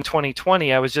now in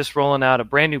 2020, I was just rolling out a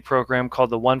brand new program called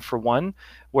the 1 for 1,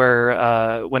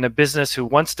 where when a business who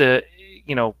wants to,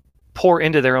 pour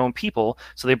into their own people,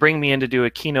 so they bring me in to do a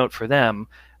keynote for them,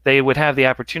 they would have the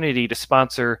opportunity to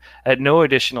sponsor at no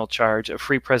additional charge a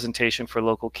free presentation for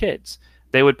local kids.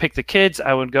 They would pick the kids,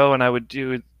 I would go and I would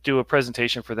do a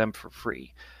presentation for them for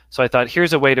free. So I thought,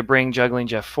 here's a way to bring Juggling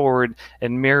Jeff forward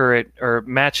and mirror it or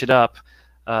match it up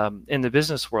in the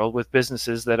business world with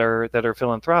businesses that are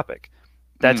philanthropic.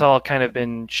 That's all kind of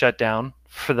been shut down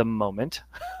for the moment.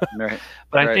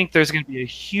 But I think there's going to be a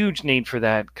huge need for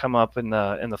that come up in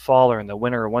the fall or in the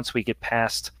winter, once we get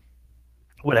past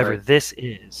whatever this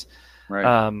is.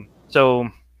 So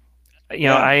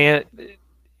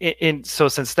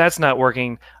since that's not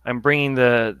working, I'm bringing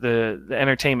the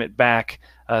entertainment back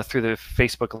through the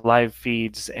Facebook live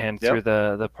feeds and through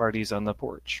the parties on the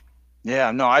porch.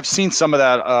 Yeah, no, I've seen some of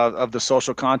that of the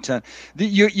social content.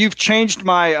 You've changed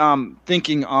my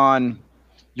thinking on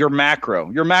your macro.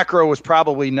 Your macro was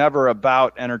probably never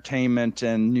about entertainment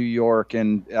and New York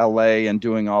and LA and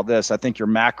doing all this. I think your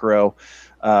macro,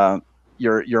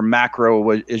 your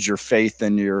macro is your faith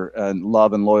and your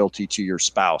love and loyalty to your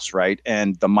spouse, right?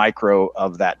 And the micro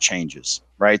of that changes,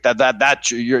 right?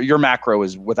 That your macro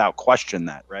is without question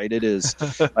that, right? It is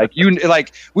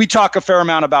like we talk a fair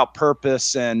amount about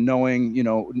purpose and knowing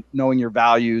your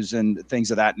values and things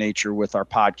of that nature with our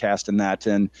podcast and that,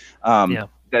 and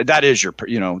that is your,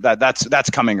 that's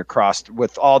coming across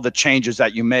with all the changes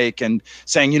that you make and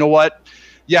saying, you know what?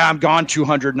 Yeah, I'm gone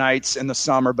 200 nights in the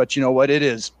summer, but you know what? It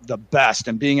is the best.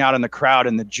 And being out in the crowd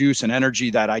and the juice and energy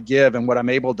that I give and what I'm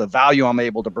able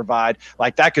to provide,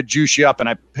 like that could juice you up. And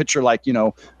I picture I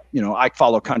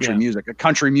follow country music, a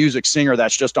country music singer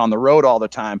that's just on the road all the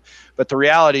time. But the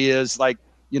reality is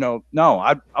no,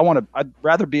 I'd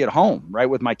rather be at home, right,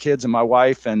 with my kids and my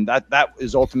wife. And that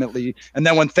is ultimately, and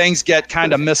then when things get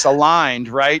kind of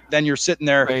misaligned, right, then you're sitting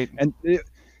there and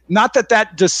not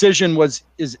that decision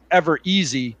is ever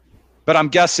easy, but I'm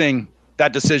guessing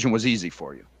that decision was easy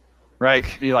for you, right?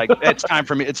 You're like, it's time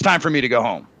for me to go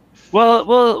home.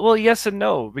 Well, yes and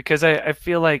no, because I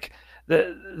feel like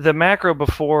the macro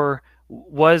before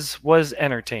was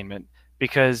entertainment,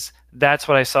 because that's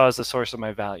what I saw as the source of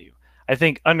my value. I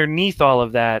think underneath all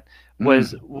of that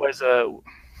was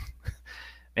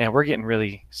Man, we're getting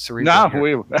really cerebral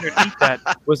here. Underneath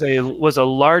that was a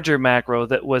larger macro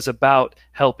that was about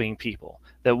helping people,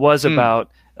 that was about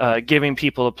giving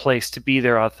people a place to be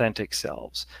their authentic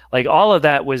selves. Like all of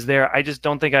that was there. I just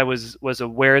don't think I was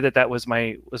aware that that was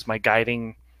my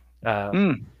guiding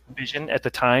vision at the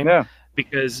time. Yeah.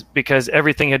 Because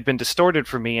everything had been distorted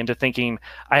for me into thinking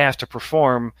I have to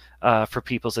perform for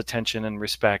people's attention and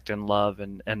respect and love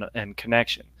and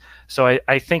connection. So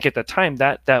I think at the time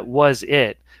that was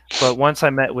it. But once I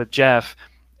met with Jeff,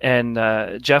 and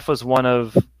Jeff was one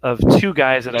of two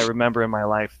guys that I remember in my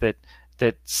life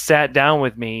that sat down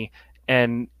with me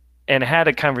and had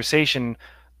a conversation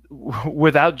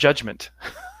without judgment.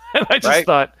 And I just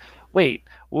thought, wait,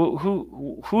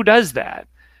 who does that?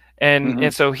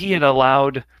 And so he had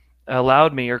allowed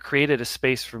me, or created a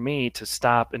space for me to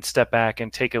stop and step back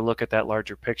and take a look at that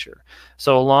larger picture.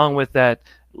 So along with that,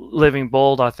 living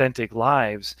bold, authentic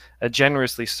lives,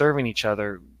 generously serving each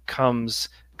other, comes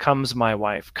my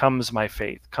wife, comes my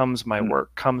faith, comes my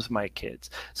work, comes my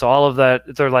kids. So all of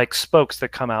that, they're like spokes that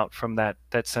come out from that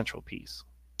central piece.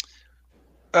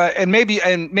 And maybe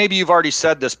you've already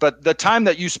said this, but the time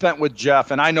that you spent with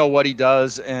Jeff, and I know what he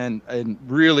does, and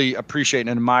really appreciate and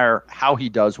admire how he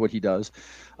does what he does,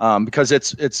 because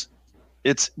it's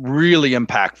really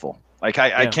impactful. Like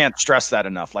I can't stress that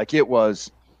enough. Like it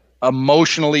was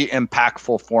emotionally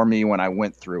impactful for me when I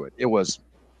went through it. It was,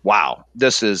 wow,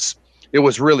 it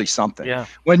was really something. Yeah.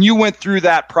 When you went through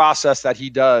that process that he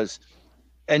does,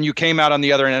 and you came out on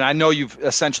the other end, and I know you've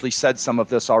essentially said some of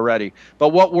this already, but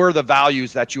what were the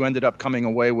values that you ended up coming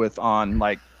away with on,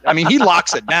 like, I mean, he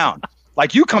locks it down.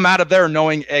 Like you come out of there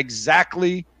knowing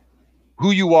exactly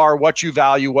who you are, what you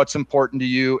value, what's important to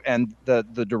you, and the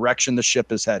direction the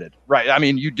ship is headed. Right. I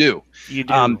mean, you do. You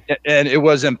do. And it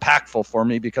was impactful for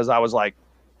me because I was like,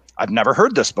 I've never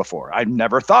heard this before. I've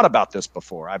never thought about this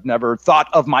before. I've never thought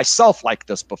of myself like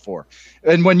this before.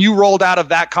 And when you rolled out of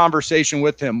that conversation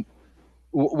with him,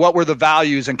 what were the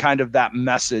values and kind of that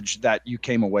message that you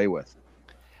came away with?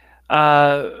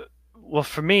 Well,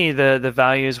 for me, the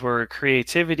values were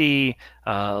creativity,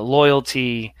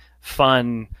 loyalty,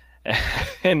 fun,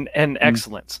 and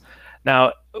excellence.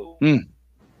 Now,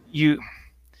 you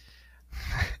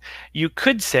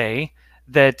could say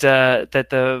that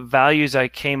the values I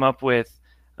came up with,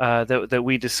 that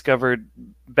we discovered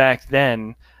back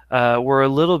then, were a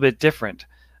little bit different.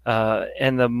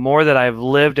 And the more that I've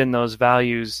lived in those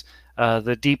values,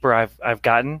 the deeper I've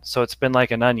gotten. So it's been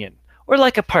like an onion, or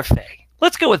like a parfait.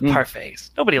 Let's go with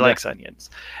parfaits. Nobody likes onions.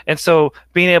 And so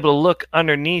being able to look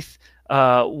underneath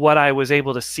what I was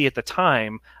able to see at the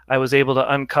time, I was able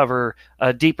to uncover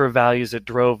deeper values that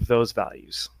drove those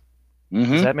values.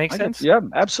 Does that make sense? Yeah,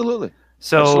 absolutely.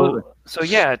 So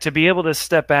yeah, to be able to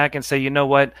step back and say, you know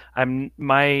what,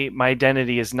 my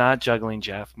identity is not juggling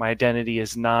Jeff. My identity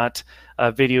is not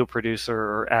a video producer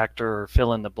or actor or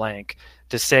fill in the blank.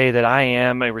 To say that I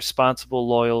am a responsible,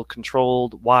 loyal,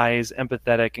 controlled, wise,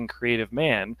 empathetic, and creative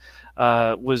man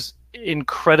was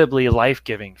incredibly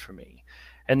life-giving for me.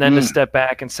 And then to step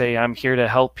back and say, I'm here to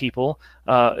help people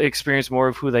experience more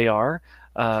of who they are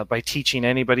by teaching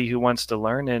anybody who wants to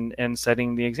learn and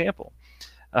setting the example.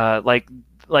 Like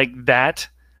that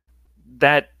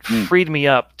freed me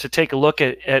up to take a look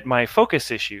at my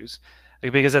focus issues,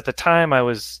 because at the time I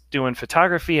was doing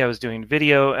photography, I was doing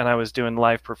video, and I was doing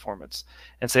live performance,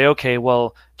 and say, okay,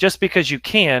 well, just because you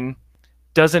can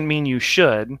doesn't mean you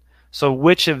should. So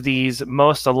which of these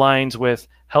most aligns with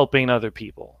helping other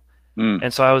people?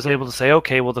 And so I was able to say,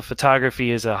 okay, well, the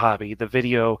photography is a hobby, the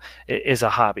video is a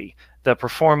hobby, the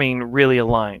performing really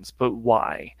aligns, but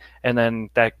why? And then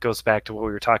that goes back to what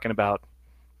we were talking about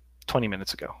 20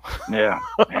 minutes ago. Yeah,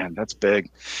 man, that's big.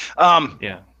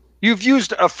 Yeah. You've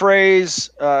used a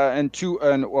phrase and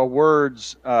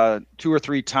words 2 or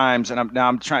 3 times, and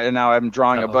I'm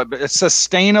drawing it, but it's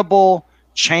sustainable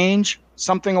change,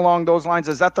 something along those lines.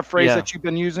 Is that the phrase that you've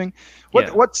been using?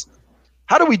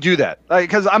 How do we do that?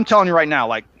 Because I'm telling you right now,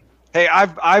 like, hey,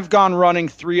 I've gone running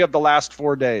 3 of the last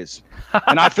 4 days,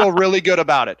 and I feel really good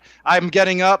about it. I'm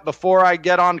getting up before I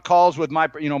get on calls with my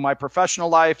professional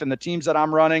life and the teams that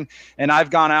I'm running, and I've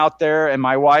gone out there, and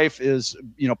my wife is,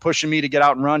 pushing me to get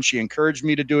out and run. She encouraged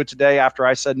me to do it today after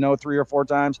I said no 3 or 4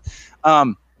 times.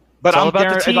 But it's all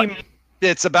about the team.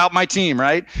 It's about my team,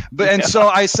 right? And so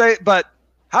I say, but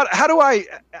how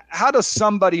does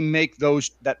somebody make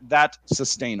that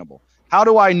sustainable? How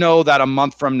do I know that a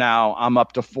month from now I'm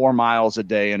up to 4 miles a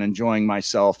day and enjoying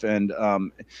myself and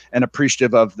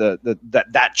appreciative of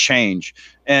that change?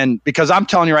 And because I'm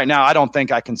telling you right now, I don't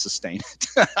think I can sustain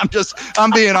it.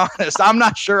 I'm being honest. I'm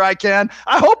not sure I can.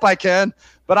 I hope I can,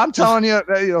 but I'm telling you,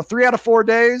 3 out of 4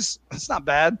 days, it's not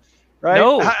bad, right?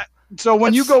 No. So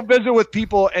when you go visit with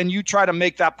people and you try to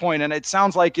make that point, and it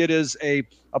sounds like it is a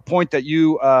point that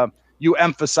you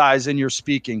emphasize in your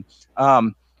speaking,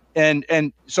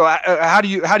 and so how do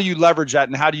you leverage that,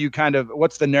 and how do you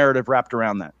what's the narrative wrapped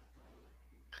around that?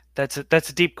 That's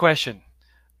a deep question.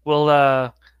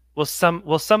 We'll sum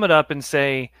it up and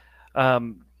say,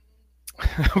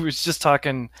 we was just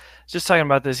talking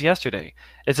about this yesterday.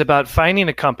 It's about finding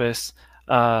a compass,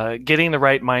 getting the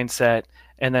right mindset,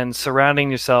 and then surrounding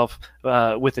yourself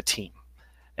with a team.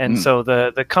 And so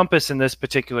the compass in this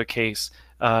particular case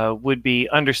would be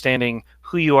understanding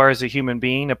who you are as a human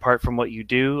being, apart from what you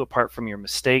do, apart from your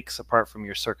mistakes, apart from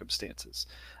your circumstances.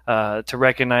 To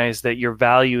recognize that your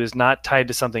value is not tied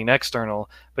to something external,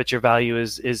 but your value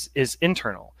is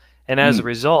internal. And as a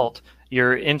result,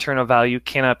 your internal value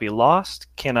cannot be lost,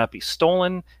 cannot be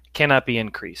stolen, cannot be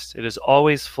increased. It is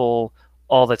always full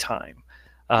all the time.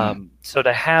 So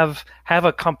to have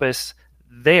a compass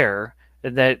there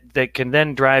that can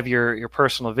then drive your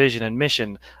personal vision and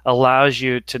mission allows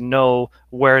you to know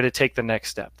where to take the next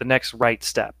step, the next right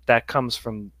step. That comes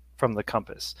from the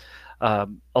compass.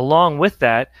 Along with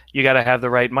that, you got to have the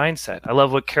right mindset. I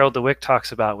love what Carol DeWick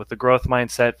talks about with the growth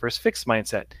mindset versus fixed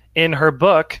mindset. In her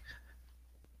book,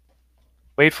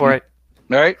 wait for it.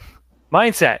 All right.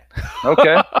 Mindset.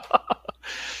 Okay.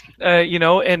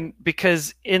 And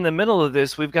because in the middle of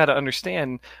this, we've got to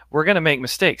understand we're going to make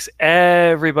mistakes.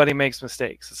 Everybody makes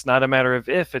mistakes. It's not a matter of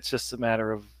if, it's just a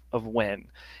matter of when.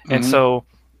 And so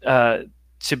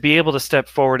to be able to step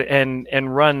forward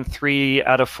and run 3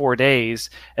 out of 4 days,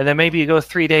 and then maybe you go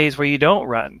 3 days where you don't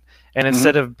run. And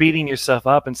instead of beating yourself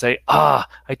up and say, I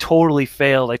totally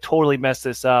failed, I totally messed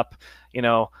this up,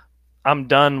 I'm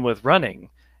done with running.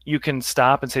 You can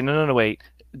stop and say, no, wait.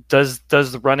 Does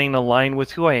the running align with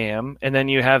who I am? And then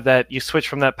you have that, you switch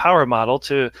from that power model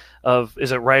of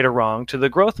is it right or wrong to the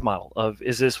growth model of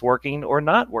is this working or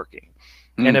not working?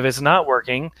 And if it's not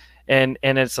working and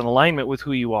it's in alignment with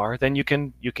who you are, then you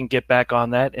can get back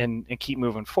on that and keep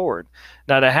moving forward.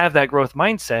 Now, to have that growth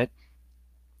mindset,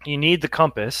 you need the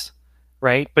compass,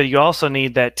 right? But you also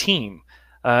need that team.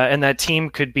 And that team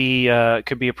could be a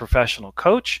professional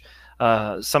coach,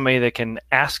 somebody that can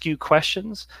ask you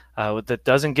questions, that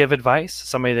doesn't give advice,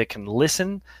 somebody that can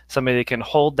listen, somebody that can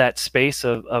hold that space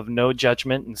of no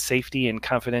judgment and safety and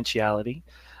confidentiality.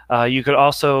 You could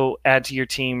also add to your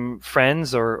team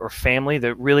friends or family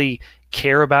that really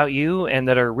care about you and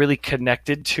that are really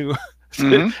connected to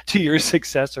your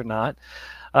success or not.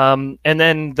 And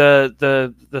then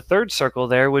the third circle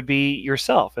there would be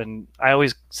yourself. And I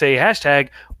always say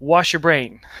 #wash your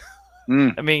brain.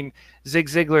 I mean, Zig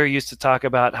Ziglar used to talk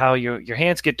about how your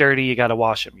hands get dirty, you got to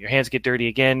wash them. Your hands get dirty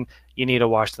again, you need to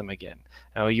wash them again.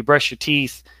 Now, you brush your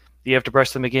teeth, you have to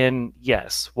brush them again.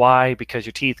 Yes. Why? Because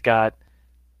your teeth got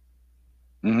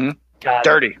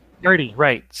dirty. Dirty,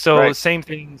 right. So same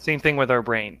thing with our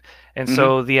brain. And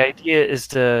so the idea is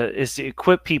to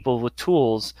equip people with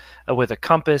tools, with a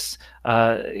compass,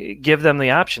 give them the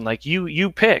option. Like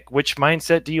you pick which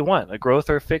mindset do you want, a growth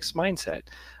or a fixed mindset.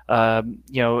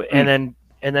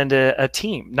 And then to a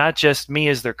team, not just me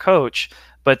as their coach,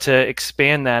 but to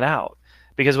expand that out.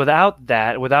 Because without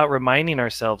that, without reminding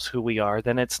ourselves who we are,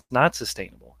 then it's not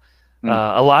sustainable.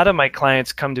 A lot of my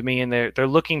clients come to me and they're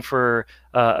looking for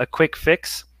a quick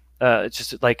fix,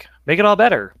 just like make it all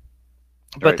better.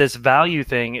 But this value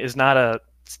thing is not a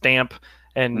stamp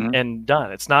and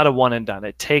done. It's not a one and done.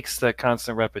 It takes the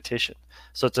constant repetition.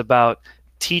 So it's about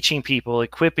teaching people,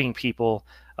 equipping people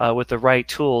with the right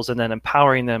tools, and then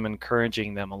empowering them,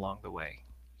 encouraging them along the way.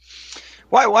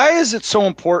 Why is it so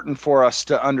important for us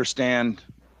to understand?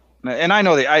 And I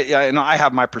know I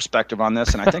have my perspective on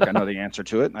this, and I think I know the answer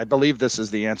to it. I believe this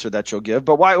is the answer that you'll give.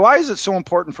 But why is it so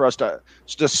important for us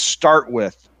to start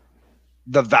with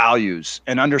the values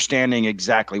and understanding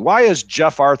exactly why is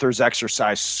Jeff Arthur's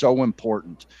exercise so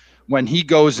important when he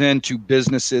goes into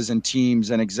businesses and teams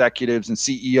and executives and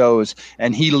CEOs,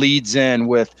 and he leads in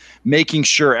with making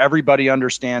sure everybody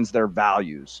understands their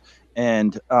values?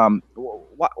 And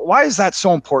why is that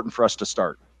so important for us to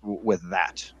start with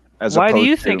that? Why do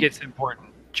you think it's important,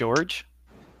 George?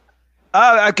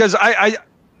 Because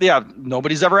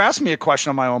nobody's ever asked me a question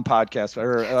on my own podcast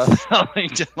or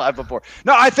LinkedIn Live before.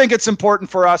 No, I think it's important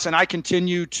for us, and I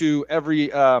continue to every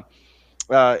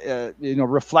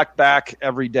reflect back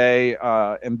every day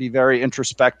and be very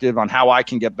introspective on how I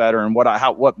can get better and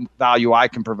what value I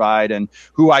can provide and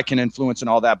who I can influence and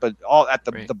all that. But all at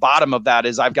the bottom of that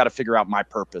is I've got to figure out my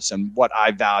purpose and what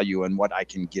I value and what I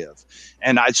can give.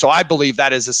 And so I believe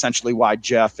that is essentially why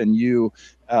Jeff and you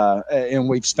and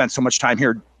we've spent so much time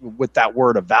here with that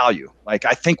word of value. Like,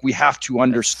 I think we have to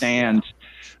understand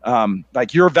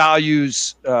like your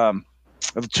values,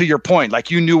 to your point, like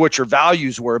you knew what your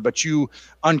values were, but you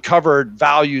uncovered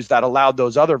values that allowed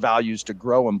those other values to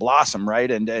grow and blossom. Right.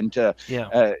 And I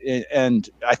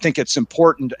think it's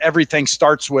important. Everything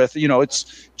starts with,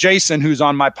 it's Jason, who's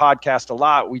on my podcast a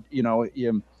lot.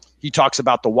 He talks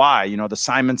about the why, the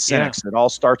Simon Sinek's. It all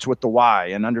starts with the why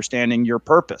and understanding your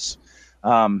purpose.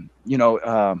 I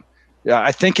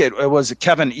think it was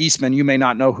Kevin Eastman. You may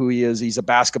not know who he is. He's a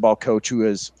basketball coach who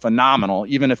is phenomenal.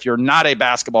 Even if you're not a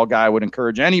basketball guy, I would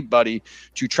encourage anybody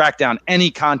to track down any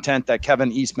content that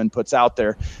Kevin Eastman puts out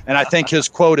there. And I think his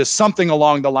quote is something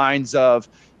along the lines of,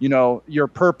 your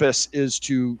purpose is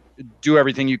to do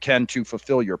everything you can to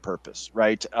fulfill your purpose.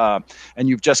 Right. And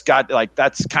you've just got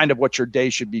that's kind of what your day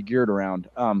should be geared around.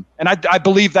 And I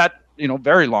believe that,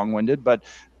 very long-winded, but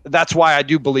that's why I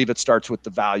do believe it starts with the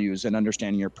values and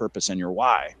understanding your purpose and your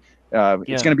why.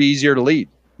 It's going to be easier to lead.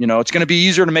 It's going to be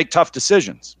easier to make tough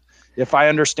decisions if I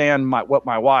understand what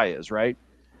my why is. Right.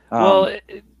 Yeah.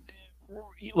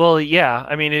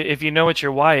 I mean, if you know what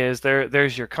your why is,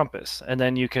 there's your compass, and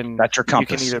then that's your compass.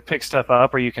 You can either pick stuff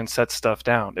up or you can set stuff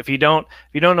down. If you don't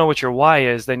know what your why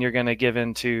is, then you're going to give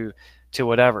into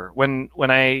whatever. When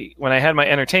I had my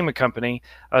entertainment company,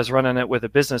 I was running it with a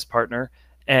business partner.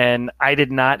 And I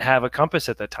did not have a compass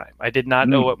at the time. I did not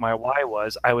know what my why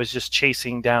was. I was just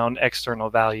chasing down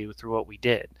external value through what we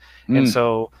did. And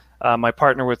so my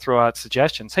partner would throw out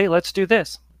suggestions. Hey, let's do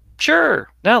this.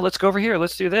 Sure. Now let's go over here.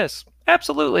 Let's do this.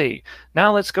 Absolutely.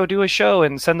 Now let's go do a show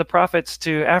and send the profits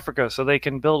to Africa so they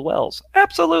can build wells.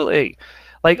 Absolutely.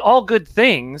 Like, all good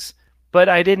things, but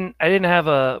I didn't have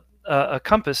a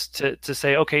compass to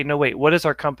say, okay, no, wait, what is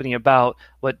our company about?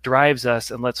 What drives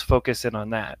us? And let's focus in on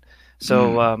that.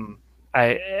 So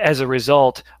as a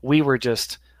result, we were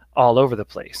just all over the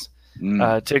place.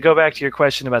 To go back to your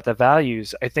question about the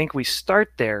values, I think we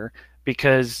start there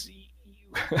because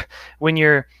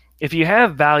if you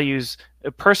have values,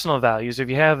 personal values, if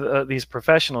you have these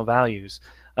professional values,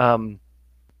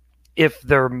 if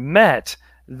they're met,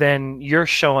 then you're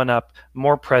showing up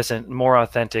more present, more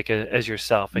authentic as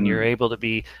yourself, and you're able to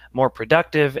be more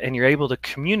productive, and you're able to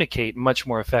communicate much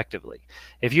more effectively.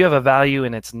 If you have a value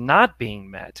and it's not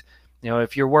being met,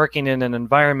 if you're working in an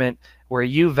environment where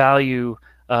you value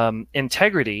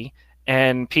integrity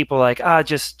and people like,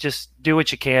 just do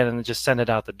what you can and just send it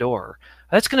out the door,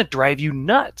 that's going to drive you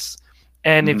nuts.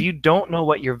 And if you don't know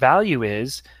what your value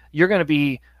is, you're going to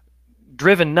be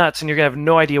driven nuts and you're going to have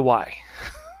no idea why.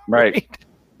 Right.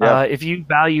 Yeah. If you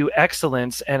value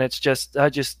excellence and it's just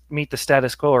meet the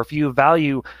status quo, or if you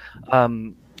value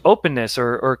openness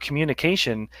or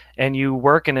communication, and you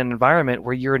work in an environment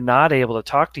where you're not able to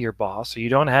talk to your boss, or you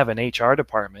don't have an HR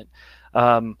department,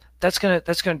 that's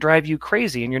gonna drive you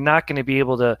crazy, and you're not going to be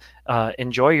able to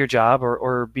enjoy your job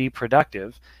or be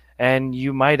productive, and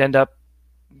you might end up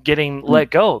getting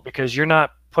let go because you're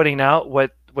not putting out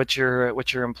what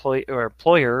your employee or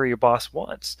employer or your boss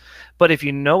wants. But if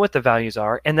you know what the values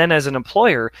are, and then as an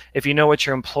employer, if you know what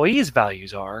your employees'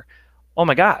 values are, oh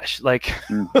my gosh, like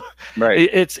right.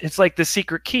 it's like the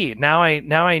secret key. Now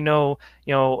I know,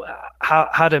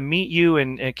 how to meet you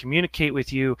and communicate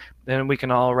with you, then we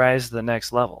can all rise to the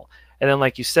next level. And then,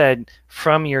 like you said,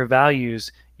 from your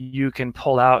values, you can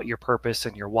pull out your purpose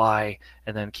and your why,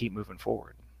 and then keep moving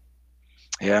forward.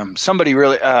 Yeah, somebody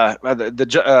really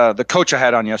the coach I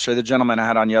had on yesterday, the gentleman I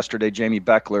had on yesterday, Jamie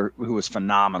Beckler, who was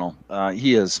phenomenal.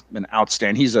 He is an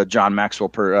outstanding. He's a John Maxwell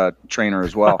trainer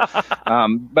as well.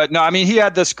 But no, I mean, he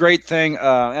had this great thing,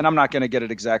 and I'm not going to get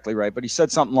it exactly right, but he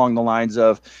said something along the lines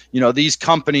of, these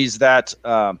companies that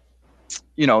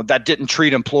that didn't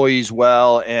treat employees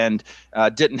well and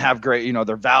didn't have great,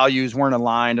 their values weren't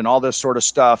aligned and all this sort of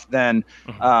stuff. Then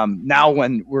now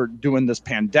when we're doing this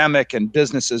pandemic and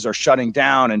businesses are shutting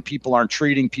down and people aren't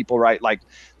treating people right, like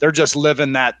they're just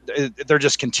living that, they're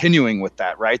just continuing with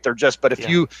that, right? But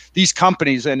if these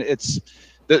companies, and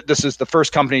this is the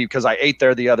first company, because I ate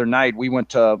there the other night. We went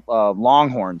to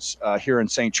Longhorns here in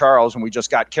St. Charles, and we just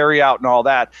got carry out and all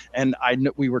that. And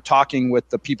we were talking with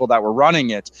the people that were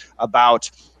running it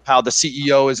about how the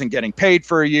CEO isn't getting paid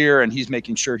for a year, and he's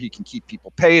making sure he can keep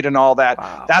people paid and all that.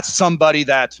 Wow. That's somebody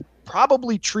that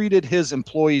probably treated his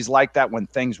employees like that when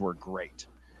things were great.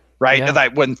 right?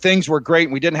 That when things were great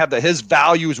and we didn't have his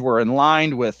values were in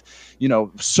line with,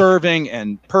 serving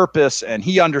and purpose, and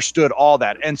he understood all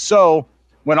that. And so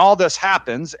when all this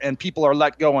happens and people are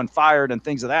let go and fired and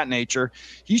things of that nature,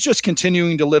 he's just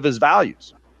continuing to live his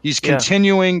values. He's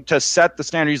continuing to set the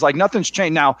standard. He's like, nothing's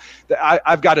changed. Now,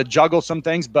 I've got to juggle some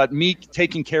things, but me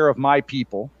taking care of my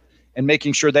people and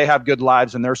making sure they have good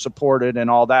lives and they're supported and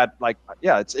all that,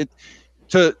 it's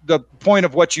to the point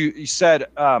of what you said,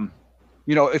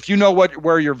 if you know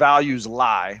where your values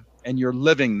lie and you're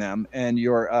living them and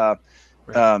you're,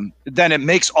 then it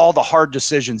makes all the hard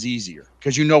decisions easier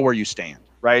because you know where you stand,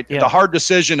 right? The hard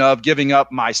decision of giving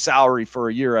up my salary for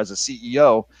a year as a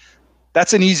CEO,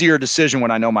 that's an easier decision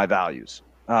when I know my values.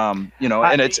 And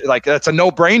it's like, that's a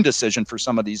no-brain decision for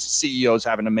some of these CEOs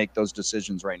having to make those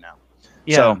decisions right now.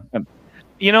 Yeah.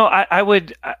 So, I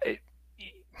would,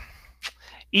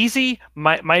 easy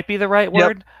might be the right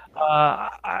word.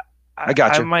 I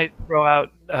got you. I might throw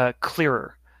out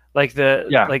clearer. Like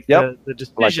the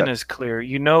decision is clear.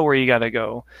 You know where you got to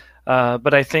go.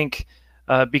 But I think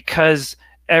because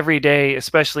every day,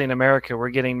 especially in America, we're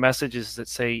getting messages that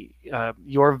say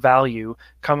your value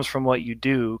comes from what you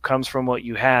do, comes from what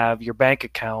you have, your bank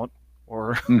account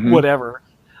or whatever.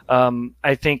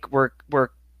 I think we're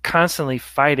constantly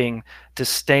fighting to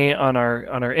stay on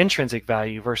our intrinsic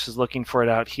value versus looking for it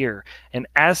out here. And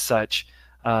as such,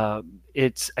 I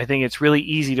think it's really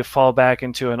easy to fall back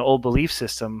into an old belief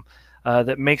system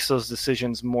that makes those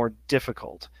decisions more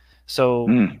difficult. So,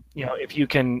 if you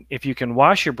can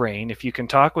wash your brain, if you can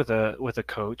talk with a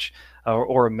coach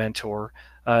or a mentor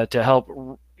to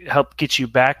help get you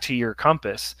back to your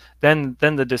compass, then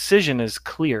the decision is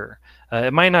clear.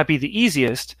 It might not be the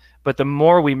easiest, but the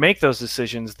more we make those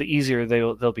decisions, the easier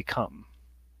they'll become.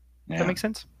 Does that make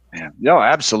sense? Yeah. No,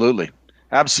 absolutely.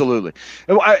 Absolutely.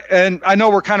 And I know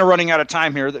we're kind of running out of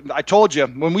time here. I told you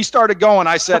when we started going,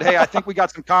 I said, hey, I think we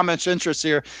got some comments, interest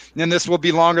here, and this will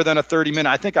be longer than a 30-minute.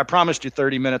 I think I promised you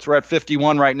 30 minutes. We're at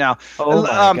 51 right now. Oh my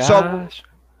gosh. So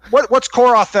what's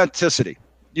core authenticity?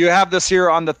 You have this here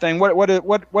on the thing.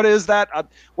 What is that?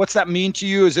 What's that mean to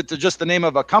you? Is it just the name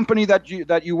of a company that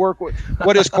you work with?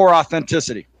 What is core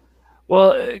authenticity?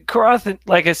 Well,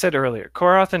 like I said earlier,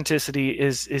 core authenticity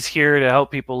is here to help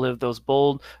people live those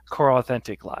bold, core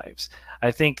authentic lives.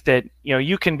 I think that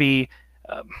you can be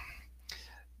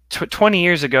 20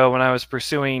 years ago when I was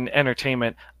pursuing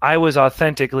entertainment, I was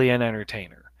authentically an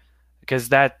entertainer because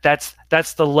that's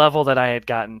the level that I had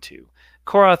gotten to.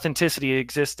 Core authenticity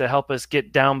exists to help us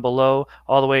get down below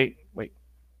all the way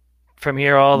from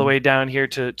here all the way down here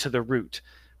to the root.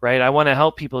 Right? I want to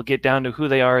help people get down to who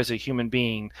they are as a human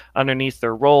being underneath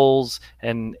their roles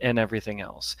and everything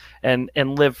else and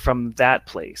live from that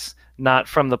place, not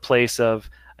from the place of,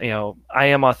 I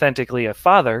am authentically a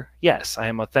father. Yes, I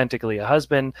am authentically a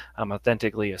husband. I'm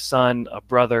authentically a son, a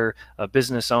brother, a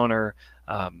business owner.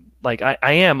 I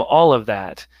am all of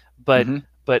that, but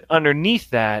underneath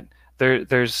that,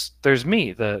 there's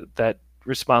me, that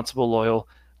responsible, loyal,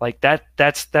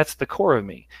 that's the core of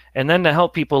me. And then to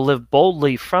help people live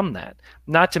boldly from that,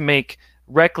 not to make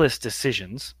reckless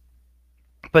decisions,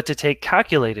 but to take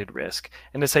calculated risk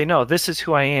and to say, no, this is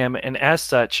who I am. And as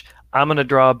such, I'm going to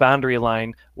draw a boundary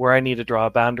line where I need to draw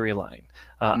a boundary line.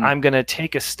 I'm going to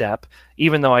take a step,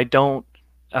 even though I don't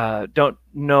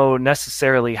know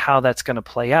necessarily how that's going to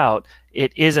play out.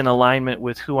 It is in alignment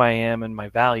with who I am and my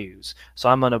values. So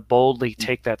I'm going to boldly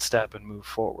take that step and move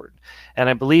forward. And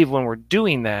I believe when we're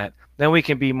doing that, then we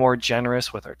can be more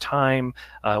generous with our time,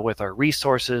 with our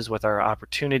resources, with our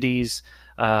opportunities.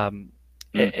 And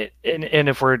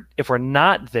if we're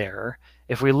not there,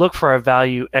 if we look for our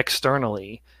value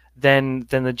externally, then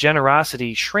the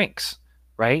generosity shrinks,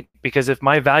 right? Because if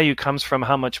my value comes from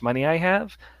how much money I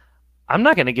have, I'm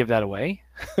not going to give that away.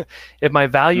 If my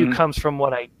value comes from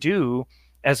what I do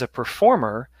as a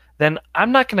performer, then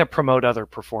I'm not going to promote other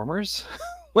performers.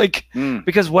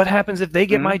 Because what happens if they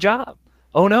get my job?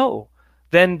 Oh no.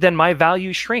 Then my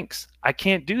value shrinks. I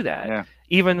can't do that.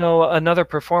 Even though another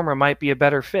performer might be a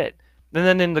better fit. And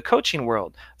then in the coaching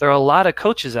world, there are a lot of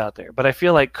coaches out there, but I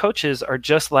feel like coaches are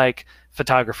just like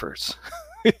photographers.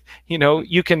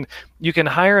 You can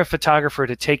hire a photographer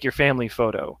to take your family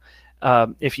photo.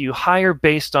 If you hire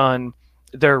based on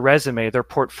their resume, their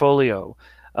portfolio,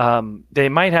 they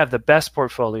might have the best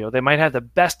portfolio. They might have the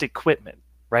best equipment,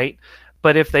 right?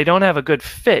 But if they don't have a good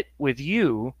fit with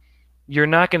you, you're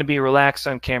not going to be relaxed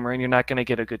on camera and you're not going to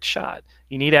get a good shot.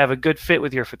 You need to have a good fit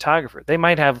with your photographer. They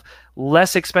might have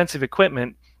less expensive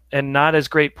equipment and not as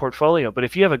great portfolio, but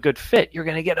if you have a good fit, you're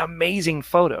going to get amazing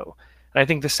photo. And I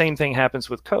think the same thing happens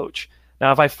with coach.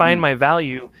 Now, if I find my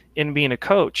value in being a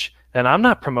coach, then I'm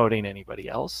not promoting anybody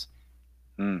else.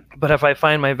 Mm. But if I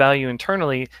find my value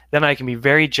internally, then I can be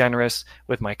very generous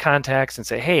with my contacts and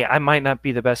say, hey, I might not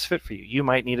be the best fit for you. You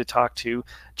might need to talk to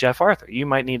Jeff Arthur. You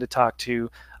might need to talk to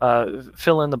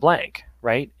fill in the blank,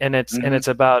 right? And it's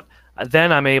about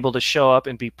then I'm able to show up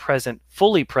and be present,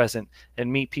 fully present,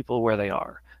 and meet people where they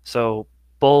are. So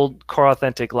bold, core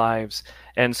authentic lives.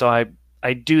 And so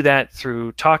I do that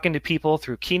through talking to people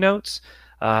through keynotes.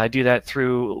 I do that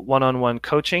through one-on-one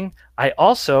coaching. I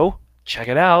also, check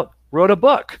it out, wrote a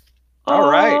book. All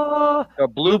right. A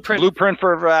blueprint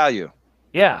for value.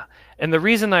 Yeah. And the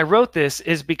reason I wrote this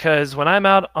is because when I'm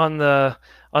out on the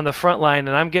front line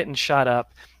and I'm getting shot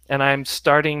up and I'm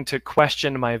starting to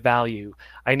question my value,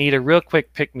 I need a real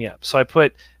quick pick-me-up. So I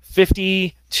put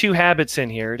 52 habits in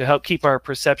here to help keep our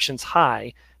perceptions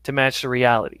high to match the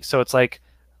reality. So it's like,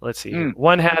 let's see,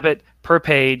 one habit per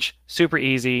page, super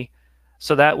easy.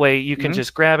 So that way you can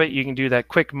just grab it. You can do that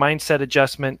quick mindset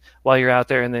adjustment while you're out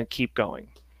there and then keep going.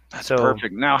 That's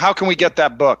perfect. Now, how can we get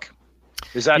that book?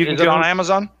 Is it on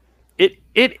Amazon?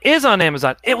 It is on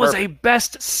Amazon. It was a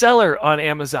bestseller on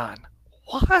Amazon.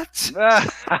 What?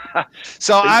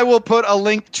 So I will put a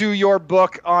link to your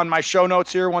book on my show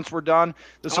notes here once we're done.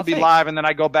 This will be live, and then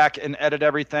I go back and edit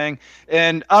everything.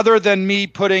 And other than me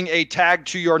putting a tag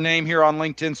to your name here on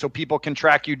LinkedIn so people can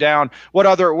track you down, what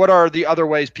are the other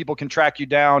ways people can track you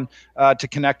down to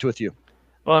connect with you?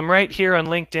 Well, I'm right here on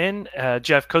LinkedIn,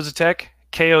 Jeff Koziatek,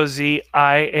 Koziatek.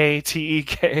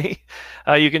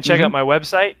 You can check out my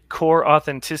website,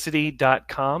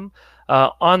 coreauthenticity.com.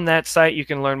 On that site, you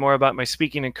can learn more about my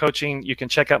speaking and coaching. You can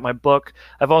check out my book.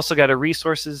 I've also got a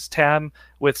resources tab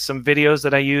with some videos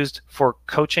that I used for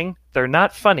coaching. They're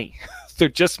not funny. They're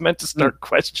just meant to start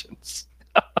questions.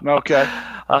 Okay.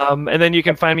 And then you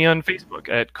can find me on Facebook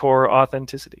at Core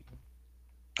Authenticity.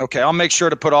 Okay, I'll make sure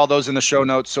to put all those in the show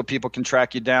notes so people can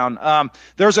track you down.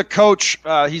 There's a coach.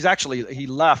 He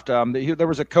left. There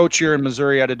was a coach here in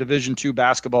Missouri at a Division II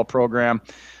basketball program.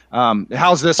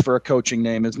 How's this for a coaching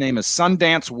name? His name is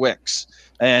Sundance Wicks.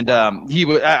 And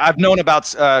I've known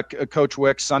about Coach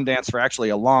Wicks, Sundance, for actually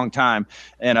a long time,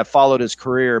 and I've followed his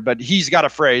career. But he's got a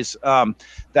phrase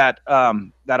that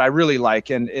I really like,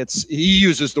 and he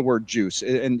uses the word juice.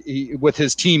 And with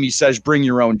his team, he says, "Bring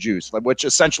your own juice," which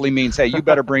essentially means, "Hey, you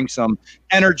better bring some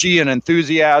energy and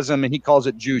enthusiasm." And he calls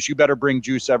it juice. You better bring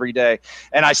juice every day.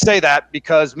 And I say that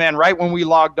because, man, right when we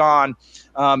logged on,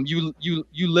 you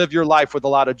live your life with a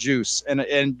lot of juice,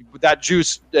 and that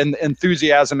juice and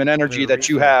enthusiasm and energy that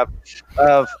you have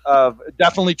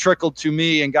definitely trickled to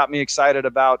me and got me excited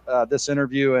about this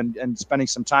interview and spending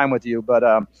some time with you. But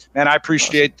man, I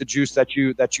appreciate the juice that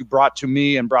you brought to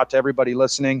me and brought to everybody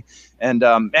listening. And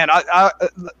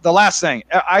the last thing,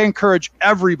 I encourage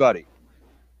everybody,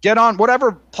 get on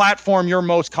whatever platform you're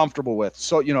most comfortable with.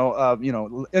 So,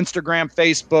 Instagram,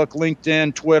 Facebook,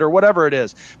 LinkedIn, Twitter, whatever it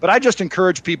is. But I just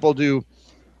encourage people to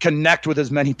connect with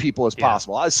as many people as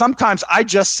possible. Sometimes I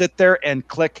just sit there and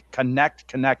click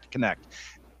connect.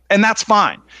 And that's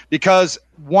fine, because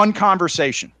one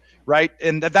conversation, right?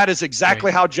 And that is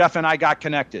exactly how Jeff and I got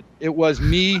connected. It was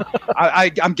me.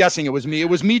 I'm guessing it was me. It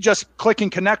was me just clicking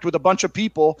connect with a bunch of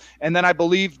people. And then I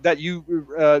believe that you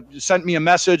sent me a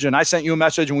message and I sent you a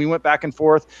message and we went back and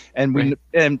forth and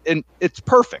and it's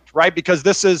perfect, right? Because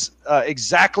this is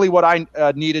exactly what I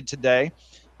needed today.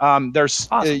 There's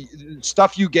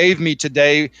stuff you gave me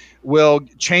today will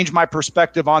change my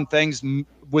perspective on things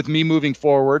with me moving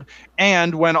forward.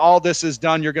 And when all this is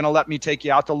done, you're going to let me take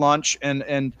you out to lunch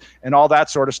and all that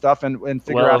sort of stuff and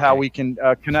figure out how we can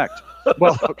connect.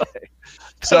 Well, okay.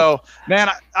 So, man,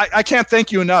 I can't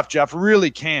thank you enough, Jeff.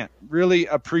 Really can't. Really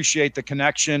appreciate the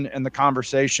connection and the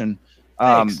conversation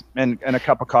and a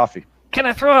cup of coffee. Can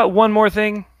I throw out one more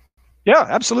thing? Yeah,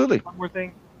 absolutely. One more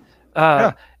thing.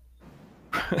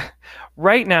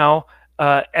 Right now,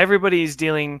 everybody's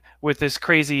dealing with this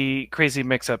crazy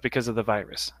mix-up because of the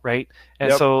virus, right?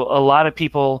 And so a lot of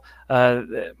people,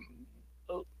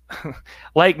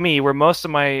 like me, where most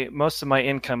of my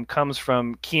income comes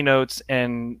from keynotes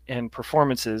and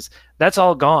performances, that's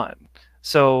all gone.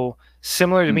 So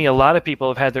similar to me, a lot of people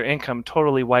have had their income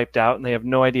totally wiped out, and they have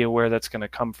no idea where that's going to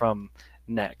come from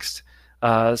next.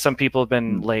 Some people have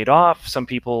been laid off. Some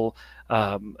people.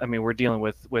 We're dealing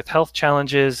with health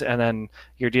challenges, and then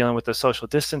you're dealing with the social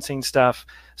distancing stuff.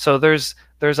 So there's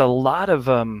a lot of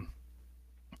that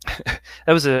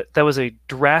was a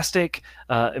drastic,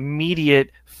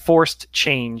 immediate, forced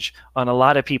change on a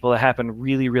lot of people that happened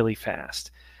really, really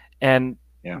fast. And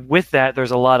with that,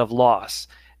 there's a lot of loss.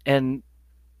 And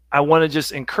I want to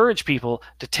just encourage people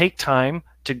to take time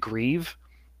to grieve,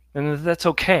 and that's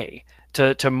okay.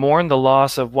 To mourn the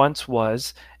loss of once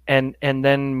was. and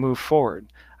then move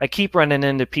forward. I keep running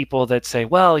into people that say,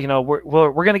 well,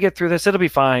 we're going to get through this. It'll be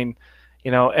fine.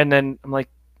 And then I'm like,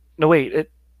 no, wait,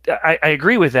 I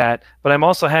agree with that, but I'm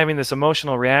also having this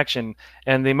emotional reaction,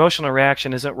 and the emotional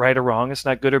reaction isn't right or wrong. It's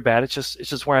not good or bad. It's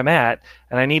just where I'm at,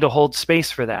 and I need to hold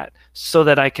space for that so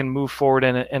that I can move forward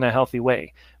in a healthy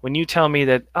way. When you tell me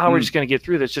that, we're just going to get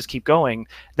through this, just keep going,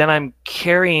 then I'm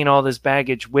carrying all this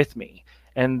baggage with me,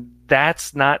 and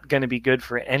that's not going to be good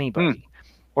for anybody.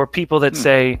 Or people that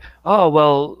say, oh,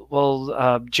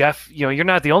 well, Jeff, you're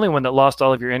not the only one that lost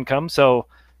all of your income, so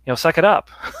suck it up.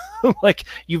 Like,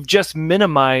 you've just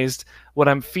minimized what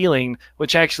I'm feeling,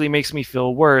 which actually makes me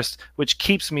feel worse, which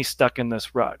keeps me stuck in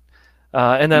this rut.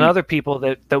 And then other people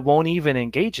that won't even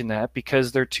engage in that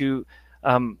because they're too,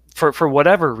 for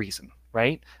whatever reason,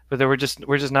 right? But we're just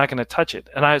not going to touch it.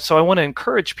 And so I want to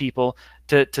encourage people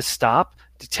to stop,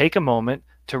 to take a moment,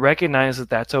 to recognize that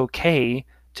that's okay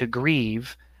to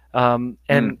grieve,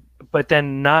 but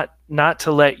then not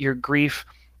to let your grief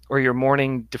or your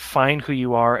mourning define who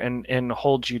you are and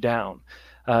hold you down.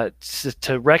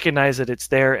 To recognize that it's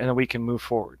there and that we can move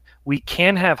forward. We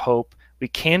can have hope, we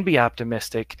can be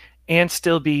optimistic, and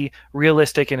still be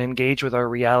realistic and engage with our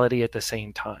reality at the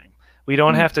same time. We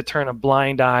don't have to turn a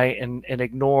blind eye and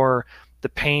ignore the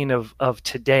pain of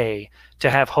today to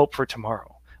have hope for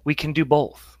tomorrow. We can do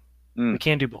both. We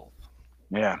can do both.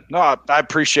 Yeah. No, I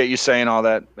appreciate you saying all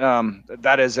that.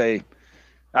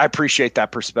 I appreciate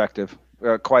that perspective.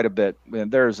 Quite a bit.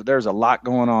 There's a lot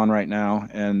going on right now,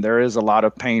 and there is a lot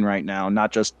of pain right now,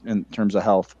 not just in terms of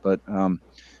health, but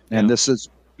and this is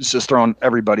just throwing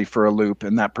everybody for a loop.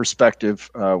 And that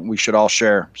perspective we should all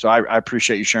share. So I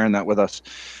appreciate you sharing that with us.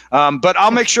 But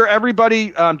I'll make sure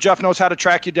everybody, Jeff knows how to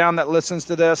track you down that listens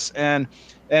to this. And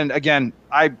again,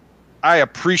 I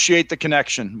appreciate the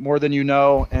connection more than you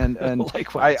know. And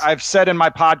I've said in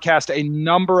my podcast a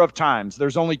number of times,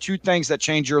 there's only two things that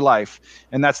change your life.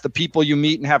 And that's the people you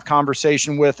meet and have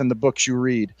conversation with and the books you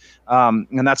read.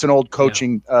 And that's an old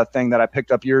coaching thing that I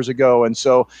picked up years ago. And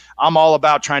so I'm all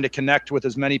about trying to connect with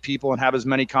as many people and have as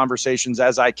many conversations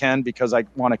as I can, because I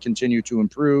want to continue to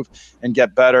improve and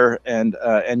get better. And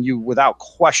you, without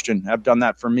question, have done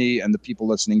that for me and the people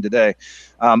listening today.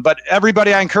 But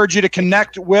everybody, I encourage you to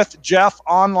connect with Jeff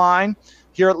online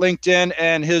here at LinkedIn,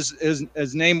 and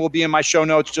his name will be in my show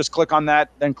notes. Just click on that,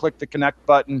 then click the connect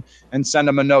button and send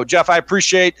him a note. Jeff, I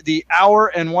appreciate the hour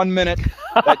and 1 minute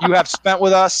that you have spent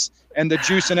with us and the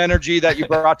juice and energy that you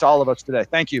brought to all of us today.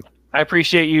 Thank you. I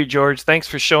appreciate you, George. Thanks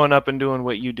for showing up and doing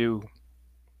what you do.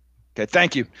 Okay,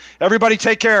 thank you. Everybody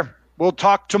take care. We'll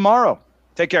talk tomorrow.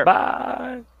 Take care.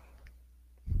 Bye.